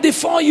brought them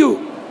before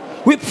you.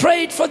 We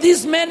prayed for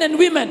these men and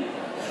women.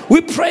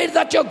 We prayed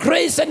that your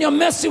grace and your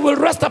mercy will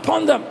rest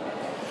upon them.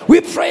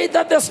 We prayed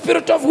that the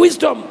spirit of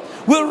wisdom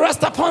will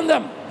rest upon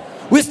them.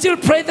 We still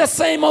pray the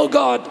same, oh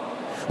God.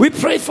 We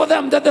pray for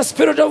them that the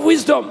spirit of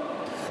wisdom,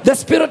 the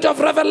spirit of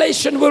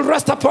revelation will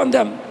rest upon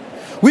them.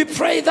 We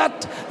pray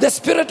that the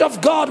Spirit of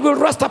God will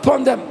rest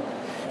upon them.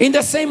 In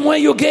the same way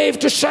you gave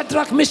to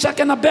Shadrach, Meshach,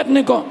 and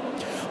Abednego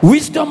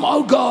wisdom,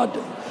 oh God.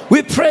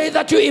 We pray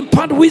that you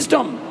impart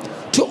wisdom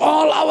to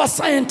all our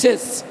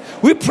scientists.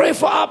 We pray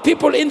for our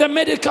people in the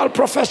medical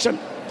profession.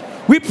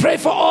 We pray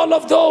for all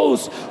of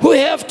those who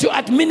have to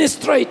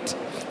administrate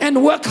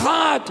and work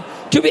hard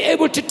to be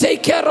able to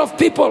take care of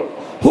people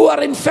who are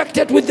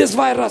infected with this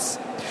virus.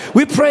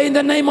 We pray in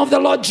the name of the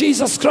Lord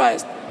Jesus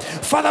Christ.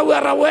 Father, we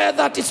are aware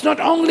that it's not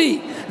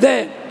only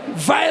the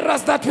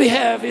virus that we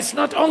have, it's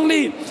not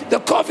only the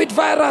COVID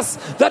virus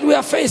that we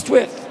are faced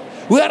with.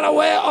 We are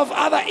aware of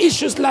other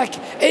issues like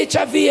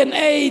HIV and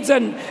AIDS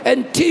and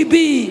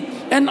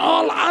TB and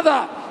all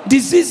other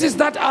diseases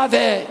that are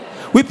there.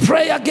 We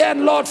pray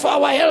again, Lord, for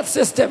our health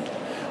system.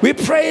 We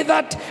pray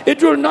that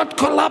it will not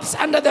collapse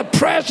under the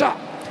pressure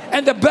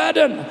and the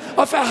burden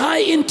of a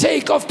high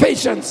intake of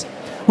patients.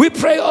 We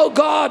pray, oh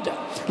God,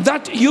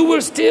 that you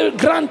will still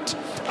grant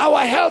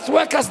our health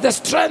workers the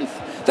strength,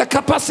 the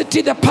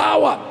capacity, the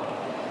power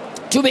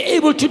to be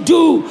able to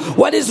do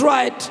what is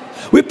right.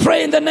 We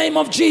pray in the name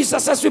of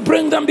Jesus as we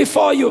bring them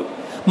before you.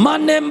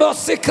 Manembo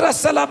sikra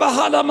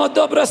salabahala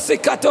modobra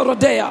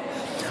sikatorodea.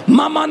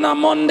 Mama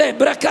namonde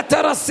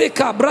brakatara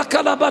sika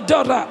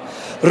brakalabadora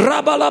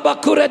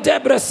rabalabakure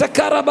debre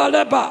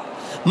sekarabaleba.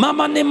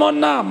 Mama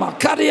nimonama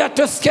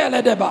kariato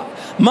skeledeba.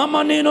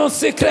 Mama nino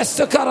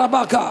sikresto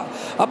karabaka.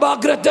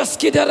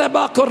 Abagredeski de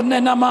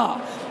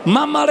Rebacornenama.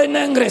 Mamale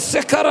nengre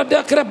sekara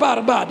dekre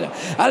barbad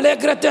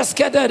alegre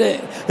deskedere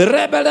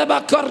rebele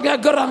bakorga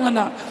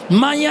gorangana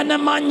mayana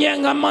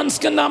manyenga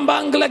manskana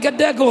bangle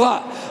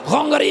gedegua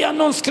hongri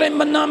anon scream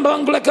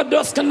nambangle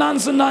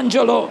kedoskanans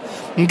nanjolo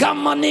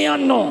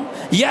gamaniano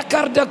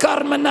yakar de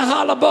carmen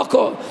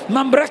halaboko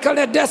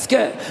mambrekale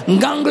deske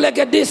gangle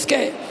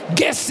gediske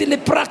gesili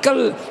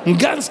prakal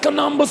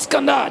ganskanambus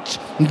kandach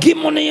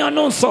gimoni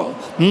anonso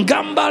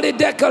gambali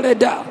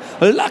dekaleda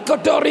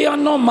lakotoria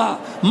noma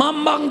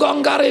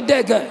mambangonga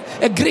dege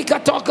e grika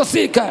toko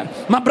sika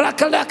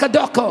mabraka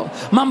lakadoko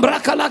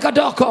mambraka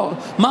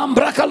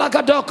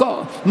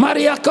lakadoko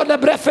maria kole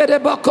brefere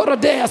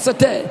bokorodea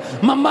sete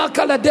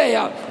mamaka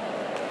ladea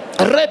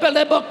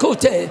rebele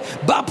bokute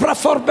bapra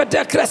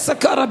forbede kresa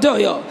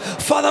karadoyo.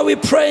 Father, we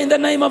pray in the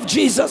name of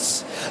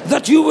Jesus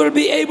that you will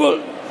be able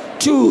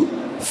to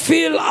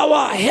fill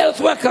our health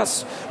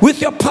workers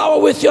with your power,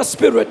 with your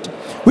spirit.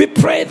 We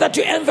pray that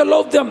you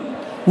envelope them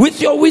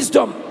with your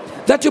wisdom,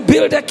 that you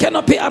build a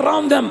canopy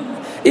around them.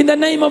 In the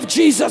name of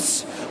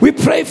Jesus, we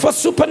pray for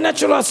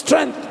supernatural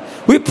strength.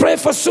 We pray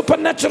for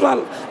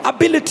supernatural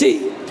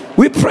ability.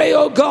 We pray,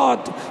 oh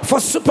God, for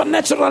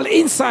supernatural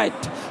insight,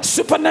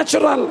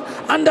 supernatural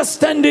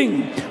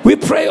understanding. We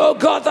pray, oh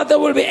God, that they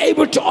will be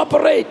able to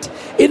operate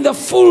in the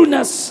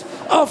fullness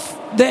of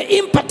the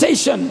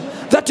impartation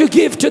that you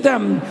give to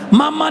them.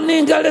 Mama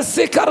ningale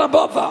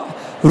sikarabova,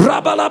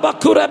 rabalaba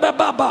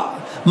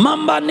kurebebaba,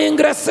 mamba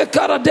ningre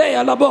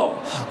sikaradea labo.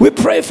 We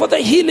pray for the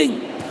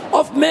healing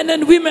of men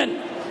and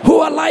women who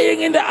are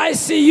lying in the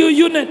ICU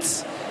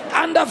units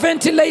under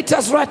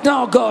ventilators right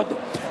now, God.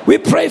 We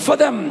pray for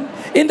them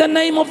in the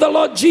name of the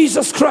Lord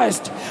Jesus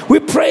Christ. We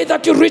pray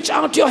that you reach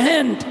out your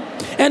hand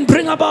and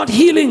bring about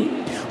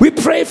healing. We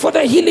pray for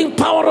the healing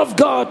power of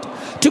God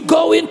to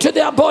go into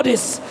their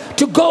bodies,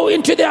 to go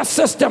into their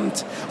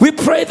systems. We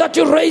pray that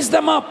you raise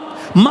them up.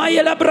 We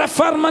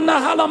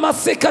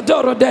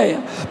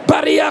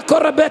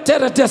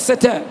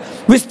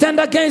stand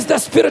against the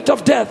spirit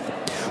of death.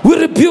 We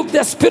rebuke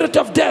the spirit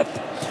of death.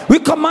 We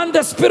command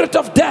the spirit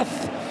of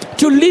death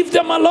to leave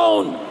them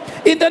alone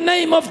in the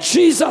name of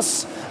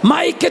Jesus.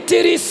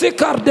 Maiketiri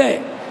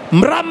sikarde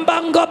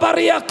mrambango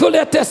baria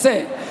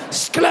kuletese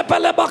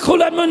sklepele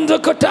bakule mundu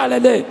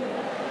kotalele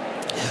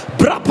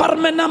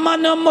braparmena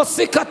mano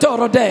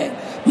mosikatorode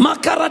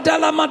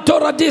makaradala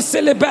matora di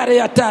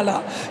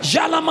celebariatala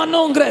jala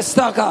manongre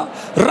staka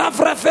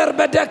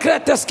rafreferbe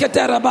decretes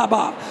ketera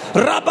baba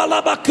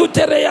rabalaba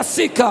kutere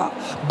yasika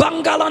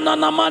bangalana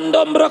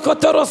namando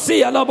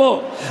mbrokotorosia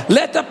lobo.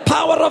 Let the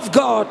power of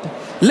God,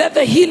 let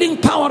the healing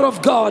power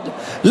of God,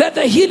 let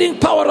the healing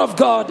power of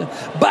God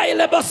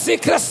baileba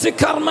sikrasi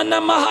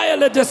karmana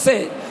mahayele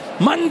dese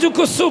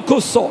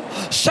mandukusukuso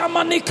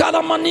shamani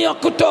kalamania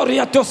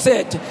kutoria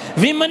toset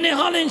vimene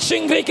halin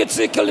shingrikit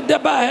sikel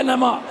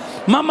debahelema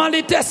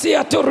mamalitesi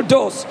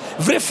aturdos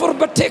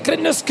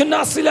vreforbatekrenes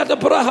knasila de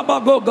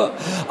brahabagoga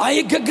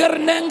ay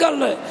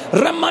gagernengal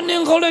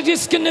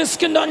ramaningologis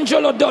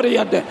kneskinangelo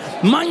doriade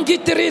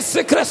mangitri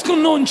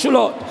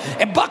sekreskununchulo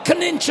e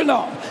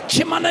bakninchulo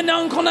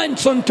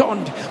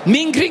chimananankonansontond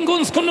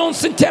mingringuns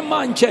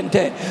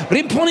kononsintemanchente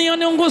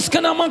rimponianungus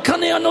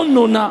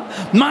kanamankanianununa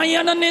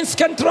mayana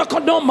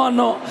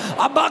nenskentrokodomano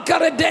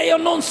abakare deo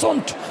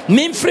nonsont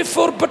minfri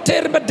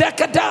forbater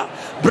bedekada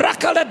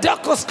brakala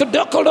dakos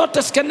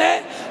kodokolotes kene.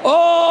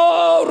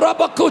 Oh,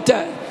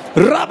 Rabakute,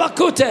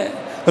 Rabakute,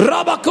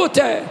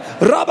 Rabakute,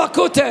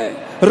 Rabakute,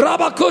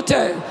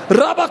 Rabakute,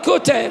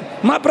 Rabakute,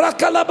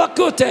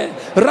 Mabrakalabakute,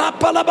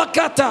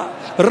 Rapalabakata,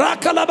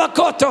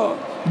 Rakalabakoto,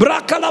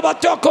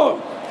 Brakalabatoko,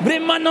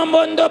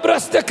 Brimanomondo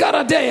Breste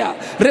Karadea,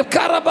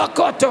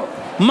 Rekarabakoto,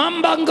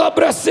 Mambango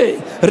Brese,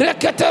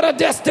 Rekatera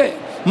Deste,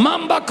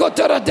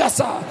 Mambakotera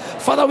Desa.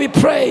 Father, we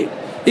pray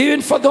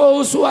even for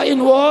those who are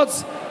in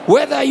wards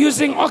where they are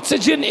using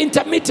oxygen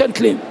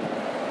intermittently.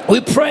 We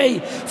pray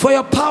for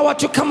your power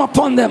to come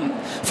upon them,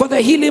 for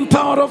the healing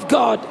power of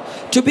God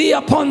to be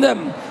upon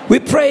them. We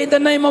pray in the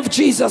name of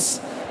Jesus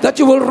that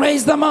you will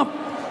raise them up.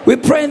 We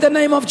pray in the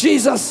name of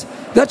Jesus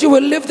that you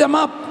will lift them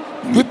up.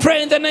 We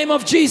pray in the name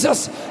of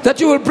Jesus that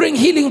you will bring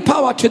healing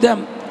power to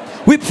them.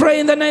 We pray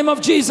in the name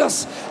of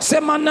Jesus.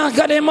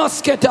 Semanagade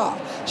mosketa,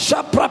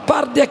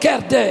 shaprapar de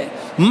kerde,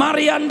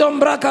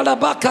 mariandombra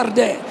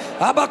kalabakarde,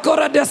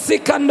 abakora de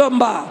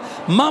sikandomba.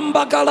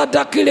 Mamba gala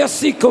dakile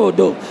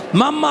sikodo,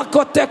 mama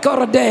kote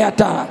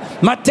kordeata,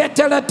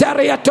 matetele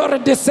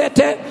tariatore de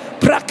sete,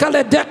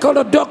 prakale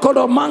dekolo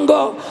dokolo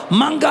mango,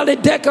 mangale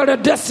dekolo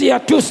desia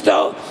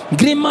tusto,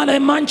 grimale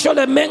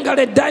manchole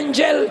mengale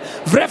dangel,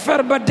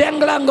 vreferba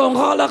denglango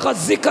hola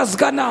kazikas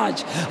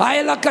ganaj,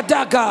 aela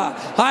kadaga,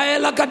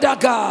 aela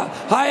kadaga,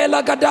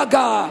 aela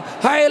kadaga,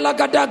 aela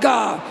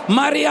kadaga,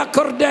 Maria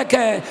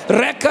kordeke,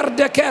 rekar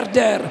de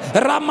kerder,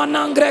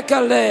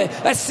 ramanangrekale,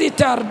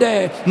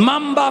 esitarde,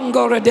 mambang.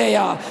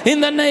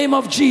 In the name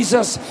of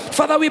Jesus.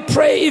 Father, we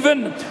pray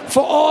even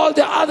for all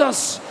the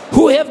others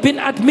who have been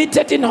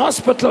admitted in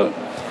hospital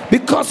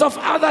because of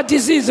other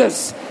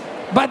diseases,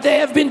 but they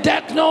have been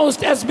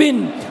diagnosed as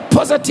being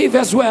positive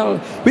as well.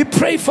 We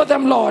pray for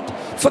them, Lord,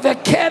 for the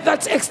care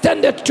that's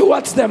extended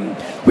towards them.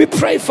 We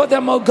pray for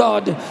them, oh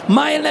God.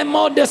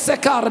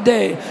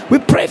 We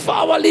pray for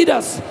our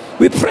leaders.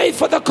 We pray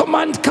for the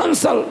command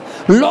council,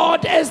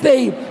 Lord, as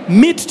they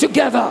meet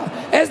together,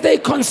 as they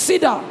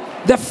consider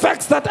the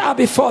facts that are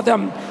before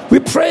them. We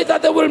pray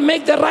that they will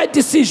make the right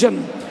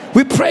decision.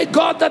 We pray,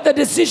 God, that the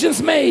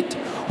decisions made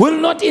will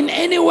not in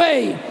any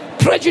way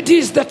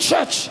prejudice the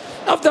church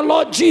of the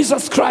Lord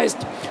Jesus Christ.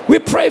 We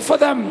pray for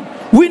them.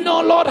 We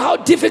know, Lord, how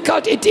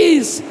difficult it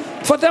is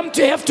for them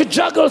to have to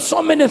juggle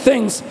so many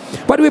things.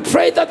 But we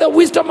pray that the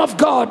wisdom of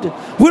God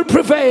will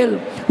prevail.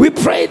 We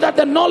pray that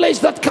the knowledge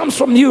that comes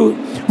from you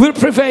will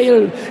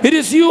prevail. It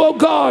is you, O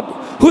God,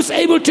 who's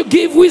able to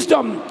give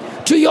wisdom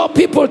to your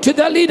people, to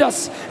their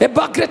leaders.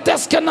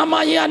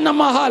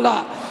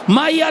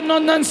 Maya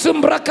nonan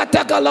sumbra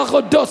katagala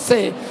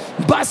godose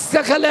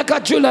baskakaleka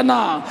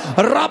julana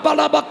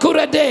rabalaba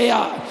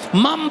kuredea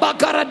mamba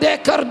karade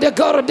karde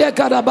gorde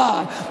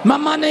karaba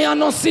mamane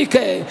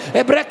anosike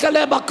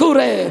ebrekale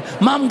bakure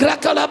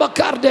mamgrakala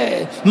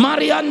bakarde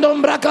mariando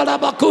mbrakala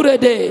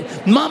bakurede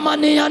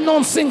mamani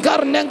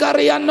anonsinkar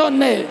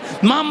nengarianone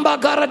mamba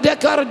garde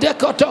karde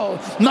koto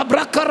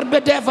mabrakar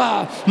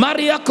bedeva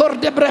maria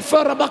korde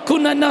brefora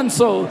bakuna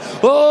nanso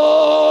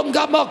oh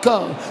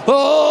ngabako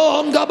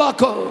oh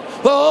ngabako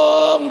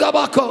oh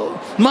ngabako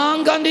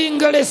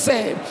manganingalese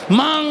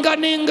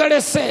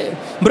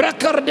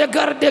brakar de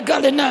garde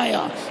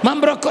galenaya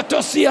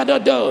mambrokotosia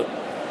dodo.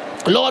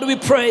 Lord, we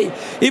pray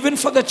even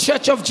for the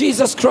church of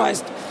Jesus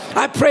Christ.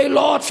 I pray,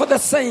 Lord, for the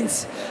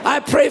saints. I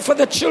pray for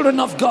the children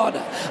of God.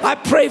 I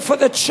pray for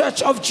the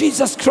church of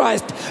Jesus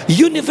Christ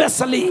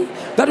universally,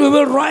 that we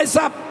will rise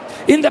up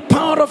in the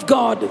power of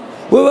God.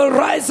 We will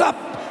rise up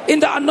in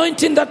the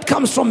anointing that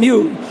comes from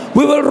you.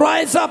 We will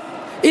rise up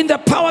in the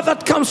power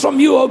that comes from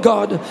you, O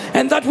God,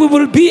 and that we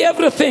will be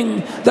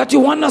everything that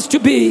you want us to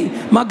be.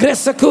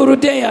 Magresa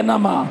kurudea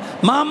nama,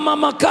 mama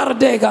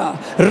makardega,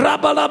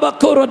 rabalaba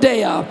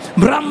kurodea,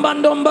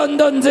 brambandom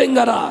bandon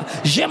zingara,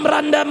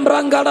 jemrandam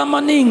brangala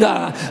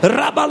maninga,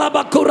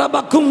 rabalaba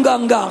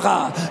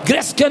kurabakunganga,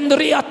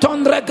 greskendria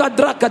tondrega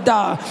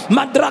drakada,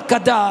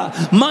 mandrakada,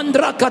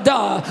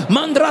 mandrakada,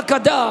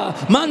 mandrakada,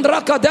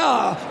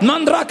 mandrakada,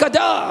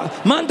 mandrakada,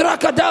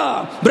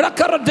 mandrakada,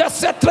 brakarada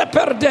setre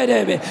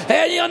perdeve.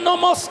 No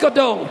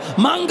moscodo,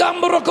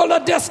 Mangambrocola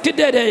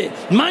deskidede,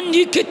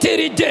 Mani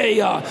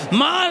Kitiridea,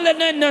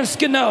 Malenen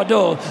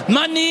Skinado,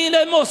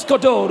 Manile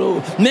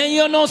Moscodoro,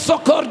 Neyono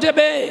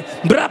Socordebe,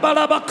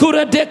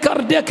 Brabalabacura de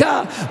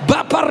Cardeca,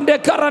 Bapar de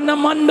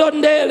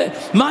Caranamandondele,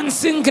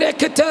 Mansingre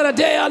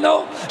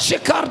Dealo,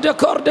 Shikar de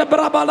Corde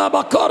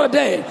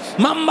Brabalabacorde,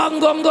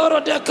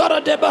 Mambangongoro de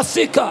Cara de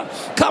Basica,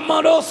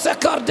 Camaro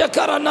Secar de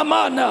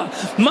Caranamana,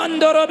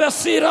 Mandoro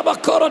Basira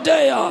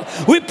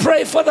Bacorodea. We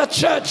pray for the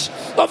church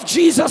of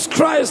Jesus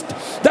Christ,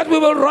 that we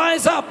will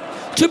rise up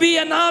to be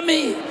an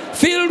army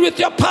filled with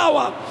your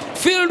power,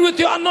 filled with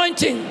your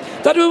anointing,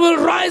 that we will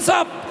rise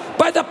up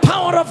by the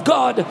power of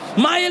God.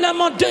 Maila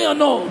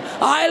Madeano,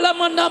 Aila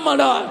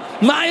Manamala,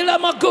 Maila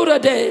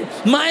Magurade,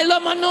 Maila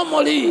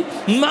Manomoli,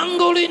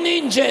 Mangoli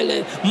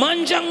Ninjele,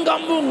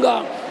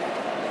 Manjangamunga,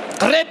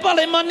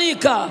 Repale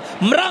manika,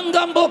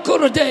 mrangambo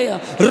kurodea,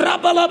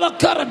 rabalaba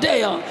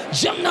karadea,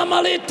 jamna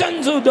male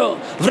tanzudo,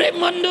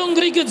 vremandung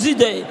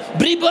rigizide,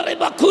 bribare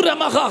bakura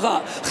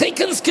mahaha,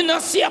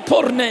 hekenskinasia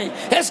porne,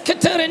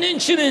 esketeren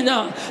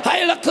inchinina,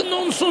 aila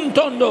kanon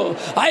suntondo,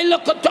 aila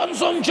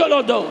katonson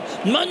jolodo,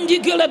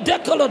 mandigila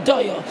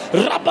decolodoyo,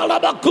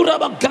 rabalaba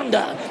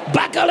kurabaganda,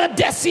 bakala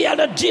desia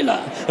la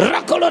dila,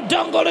 rakolo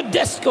dongolo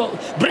desco,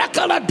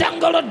 brakala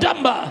dangolo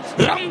damba,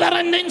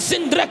 rambara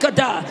nensin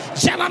drekada,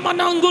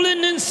 jalamananguli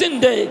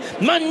Ninsinde,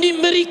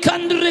 Mandimeri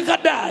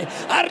Kandregadai,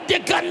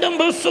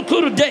 Ardekandambo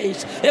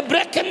Sukurdays, a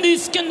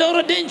Brekandis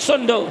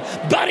Kendoradensondo,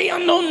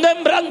 Barianon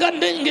dem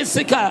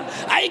Brangandengisika,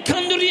 I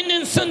Kandurin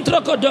in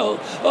Centrocodo,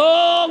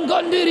 oh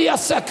Gondiria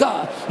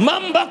Saka,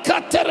 Mamba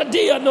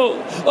Kateradiano,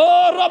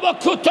 oh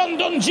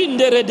Robakutondon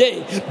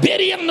Jinderede,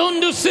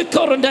 Berianondo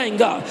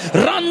Sikordenga,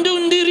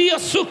 Randundiria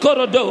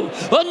Sukorodo,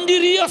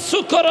 Ondiria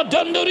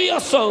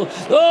Sukorodondoriaso,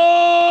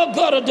 oh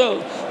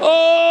Gorodo,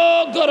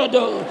 oh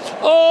Gorodo,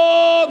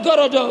 oh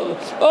Gorodo,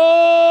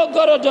 oh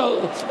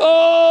Gorodo,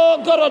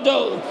 oh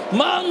Gorodo,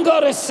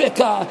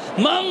 Mangareseka,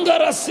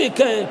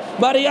 Mangarasike,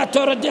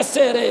 Mariator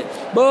desere,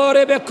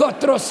 Borebe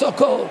Cotro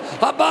Soko,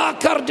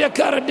 Abacar de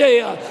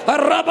Cardea,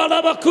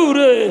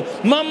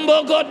 Arabalabacure,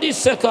 Mambo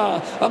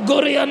Godiseka,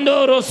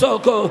 Agoriandoro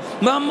Soko,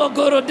 Mambo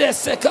Goro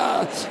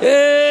deseka,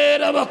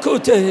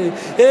 Rabacute,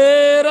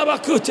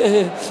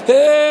 Rabacute,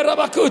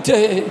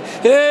 Rabacute,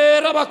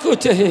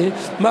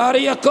 Rabacute,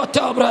 Maria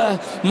Cotobra,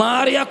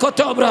 Maria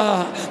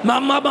Cotobra,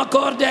 Mamma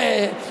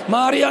Macorde,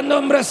 Maria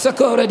Nombre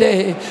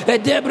Sacorede, e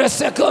Debre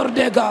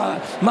Sacordega,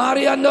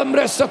 Maria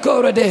Nombre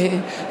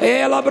Sacorede,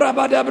 e la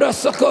Braba de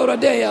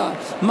Brasacoredea,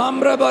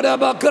 Mambra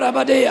Badaba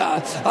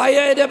Crabadea,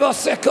 Aye de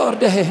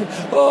Bosecorde,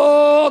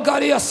 oh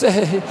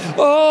Gariase,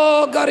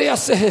 oh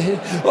Gariase,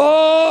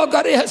 oh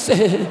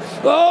Gariase,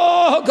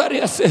 oh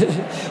Gariase,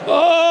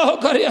 oh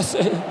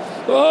Gariase.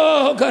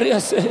 Oh,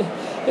 Gariase.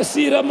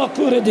 Esira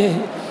Makurede.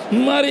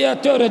 Maria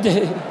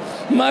Torede.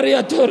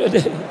 Maria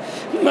Torede.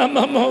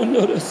 Mama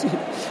Monorasi.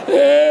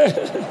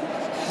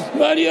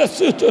 Maria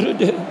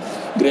Sutorede.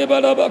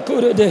 Grebala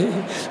Bakurede.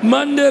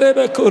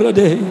 Manderebe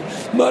Kurede.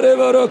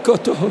 Marevaro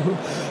Koto.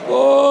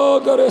 Oh,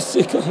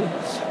 Gorosika.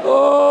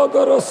 Oh,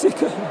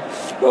 Gorosika.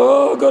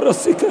 Oh,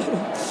 Gorosika.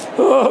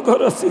 Oh,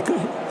 Gorosika.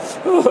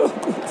 Oh,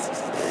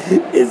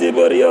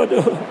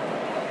 Iziboriado.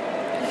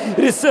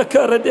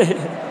 Risakarade.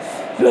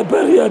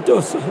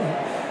 Reberiados.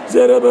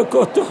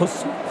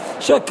 Zerabakotos.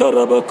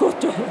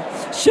 Shakarabakoto.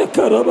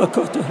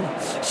 Shakarabakoto.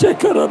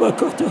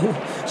 Shakarabakoto.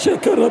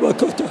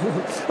 Shakarabakoto.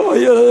 Oh,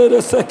 you're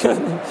the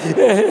second.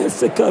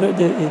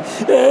 Sekarade.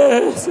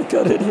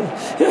 Sekarade.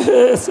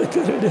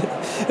 Sekarade.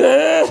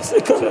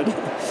 Sekarade.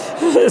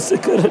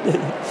 Sekarade.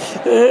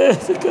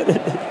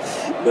 Sekarade.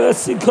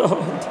 Mercy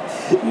God.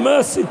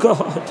 Mercy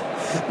God.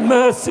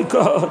 Mercy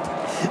God.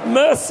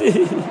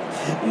 Mercy.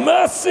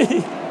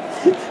 Mercy.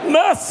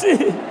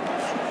 Mercy.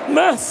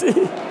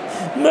 Mercy.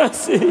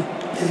 Mercy.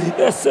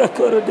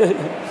 Esakarade.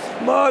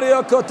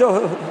 Maria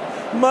Koto.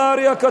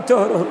 Maria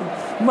Koto.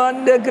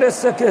 Mande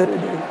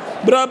Gresakarade.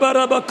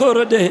 Brabaraba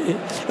Korade.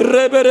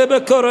 Reberebe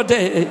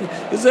Korade.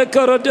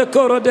 Zekarade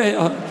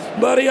Koradea.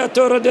 Maria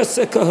Torade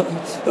Seka.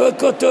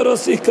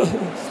 Kotorosika.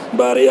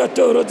 Maria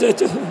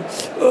Torade.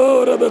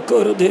 Oh,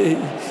 Rabakorade.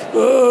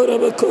 Oh,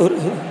 Rabakor.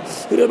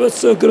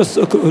 Rebesakra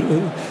Sokor.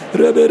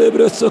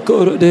 Reberebra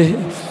Sokorade.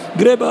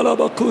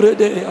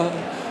 Grebalabakuradea.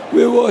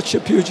 We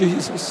worship you,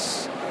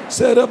 Jesus.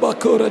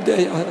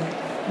 Serabakoradea.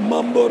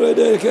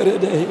 Mamborede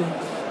Kerede.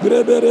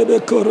 Greberebe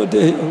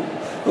Koradea.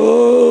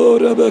 Oh,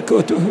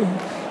 Rabakoto.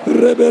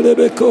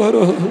 Rebelebe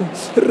Koro.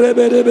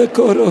 Rebelebe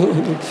Koro.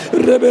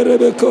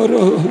 Rebelebe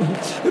Koro.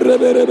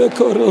 Rebelebe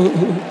Koro.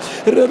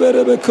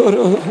 Rebelebe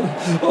Koro.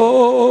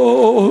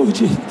 Oh,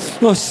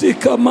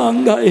 Masika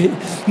Mangai.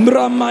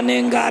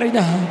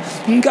 Bramanengarina.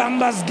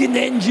 Ngambas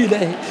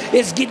Ginengile.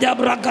 Esgida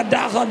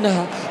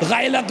Bragadahana.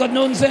 Gaila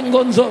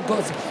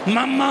Ganunzengonzokos.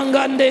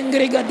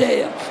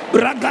 Mamangandengrigadea.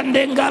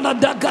 Bragandengala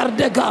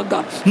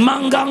Dagardegaga.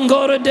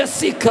 Mangangore de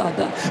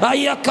Sikada.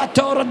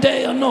 Ayakatora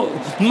de no.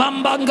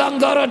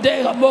 Mambangangara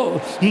de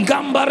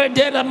Ngambare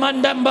de la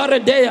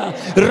Mandambare dea.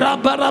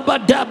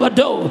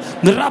 Rabarabadabado.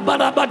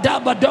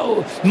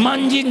 Rabarabadabado.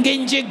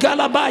 Manjinginji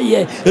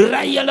Galabaye.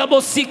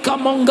 Rayalabosika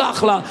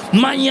Mongakla.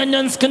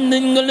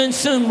 Manyananskandingalin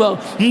Sumbo.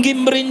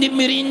 Ngimbrindi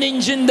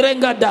Mirinin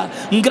Jindrengada.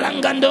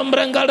 Grangandom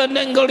Brangala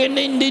Nengolin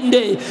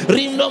Indinde.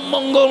 Rindo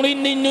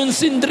Mongolin in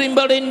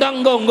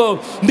Sindrimbalindangongo.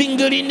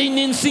 Bingolin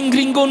in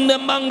Singringun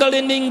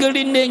Mangalin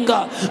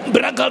Ingalinenga.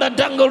 Bragala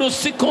Dangolo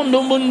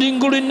Sikondo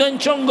Mundingulin and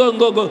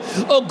Chongongo.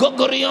 O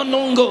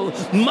Gogorianongo.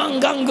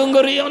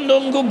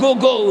 Mangangorianongo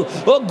Gogo.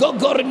 O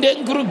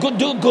Gogorindengru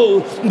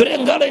Gudugo.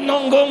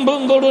 Brengalinongo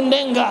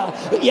Bungolunenga.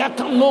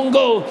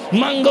 Yakanongo.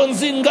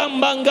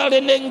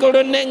 Mangonzingambangale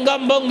Nengolo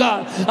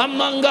Nengambonga.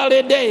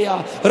 Amangale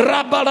Dea.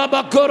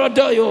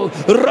 Rabalabakorodoyo.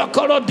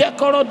 Rokolo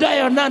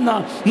Dekorodea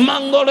Nana.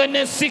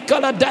 Mangolene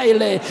Sikala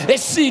Daile.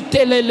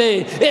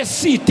 Esitelele.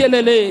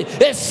 Esitelele.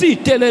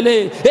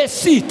 Esitelele.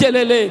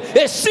 Esitelele.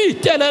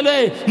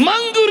 Esitelele.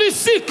 Manguri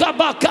Sika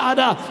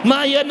Bakada.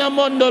 Mayana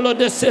Mondolo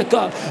de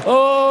Seka.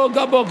 Oh,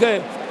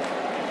 Gaboge.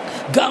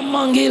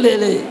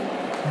 Gamangilele.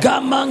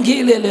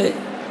 Gamangilele.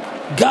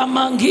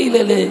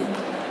 Gamangilele.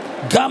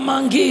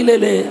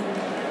 Gamangilele.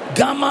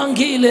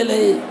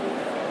 Gamangilele.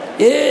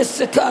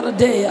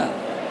 Esekardea.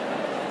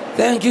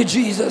 Thank you,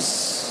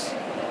 Jesus.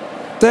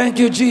 Thank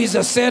you,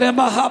 Jesus.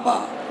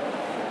 Serebahaba.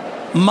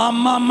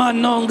 Mama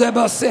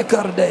manongeba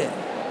sekarde.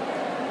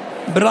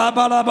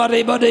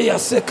 Brabalabaribadea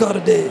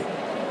sekarde.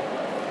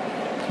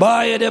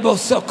 Baye de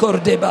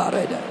bosokorde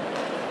bareda.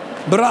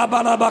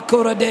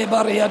 Brabalabakura de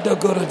baria de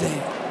gurde.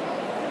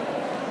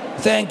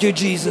 Thank you,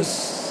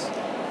 Jesus.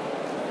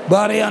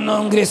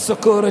 Barianongre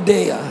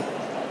sokorodea.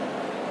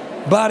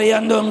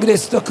 Barianongre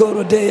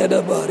sokorodea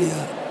da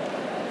baria.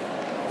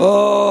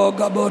 Oh,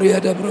 Gaboria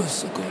de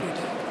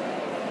brosokorode.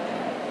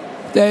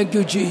 Thank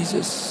you,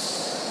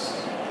 Jesus.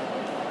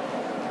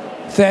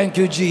 Thank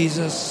you,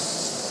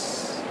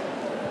 Jesus.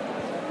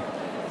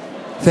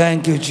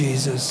 Thank you,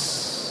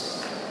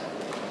 Jesus.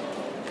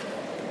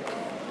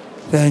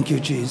 Thank you,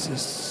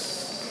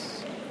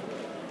 Jesus.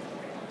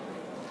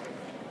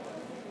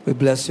 We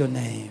bless your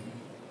name.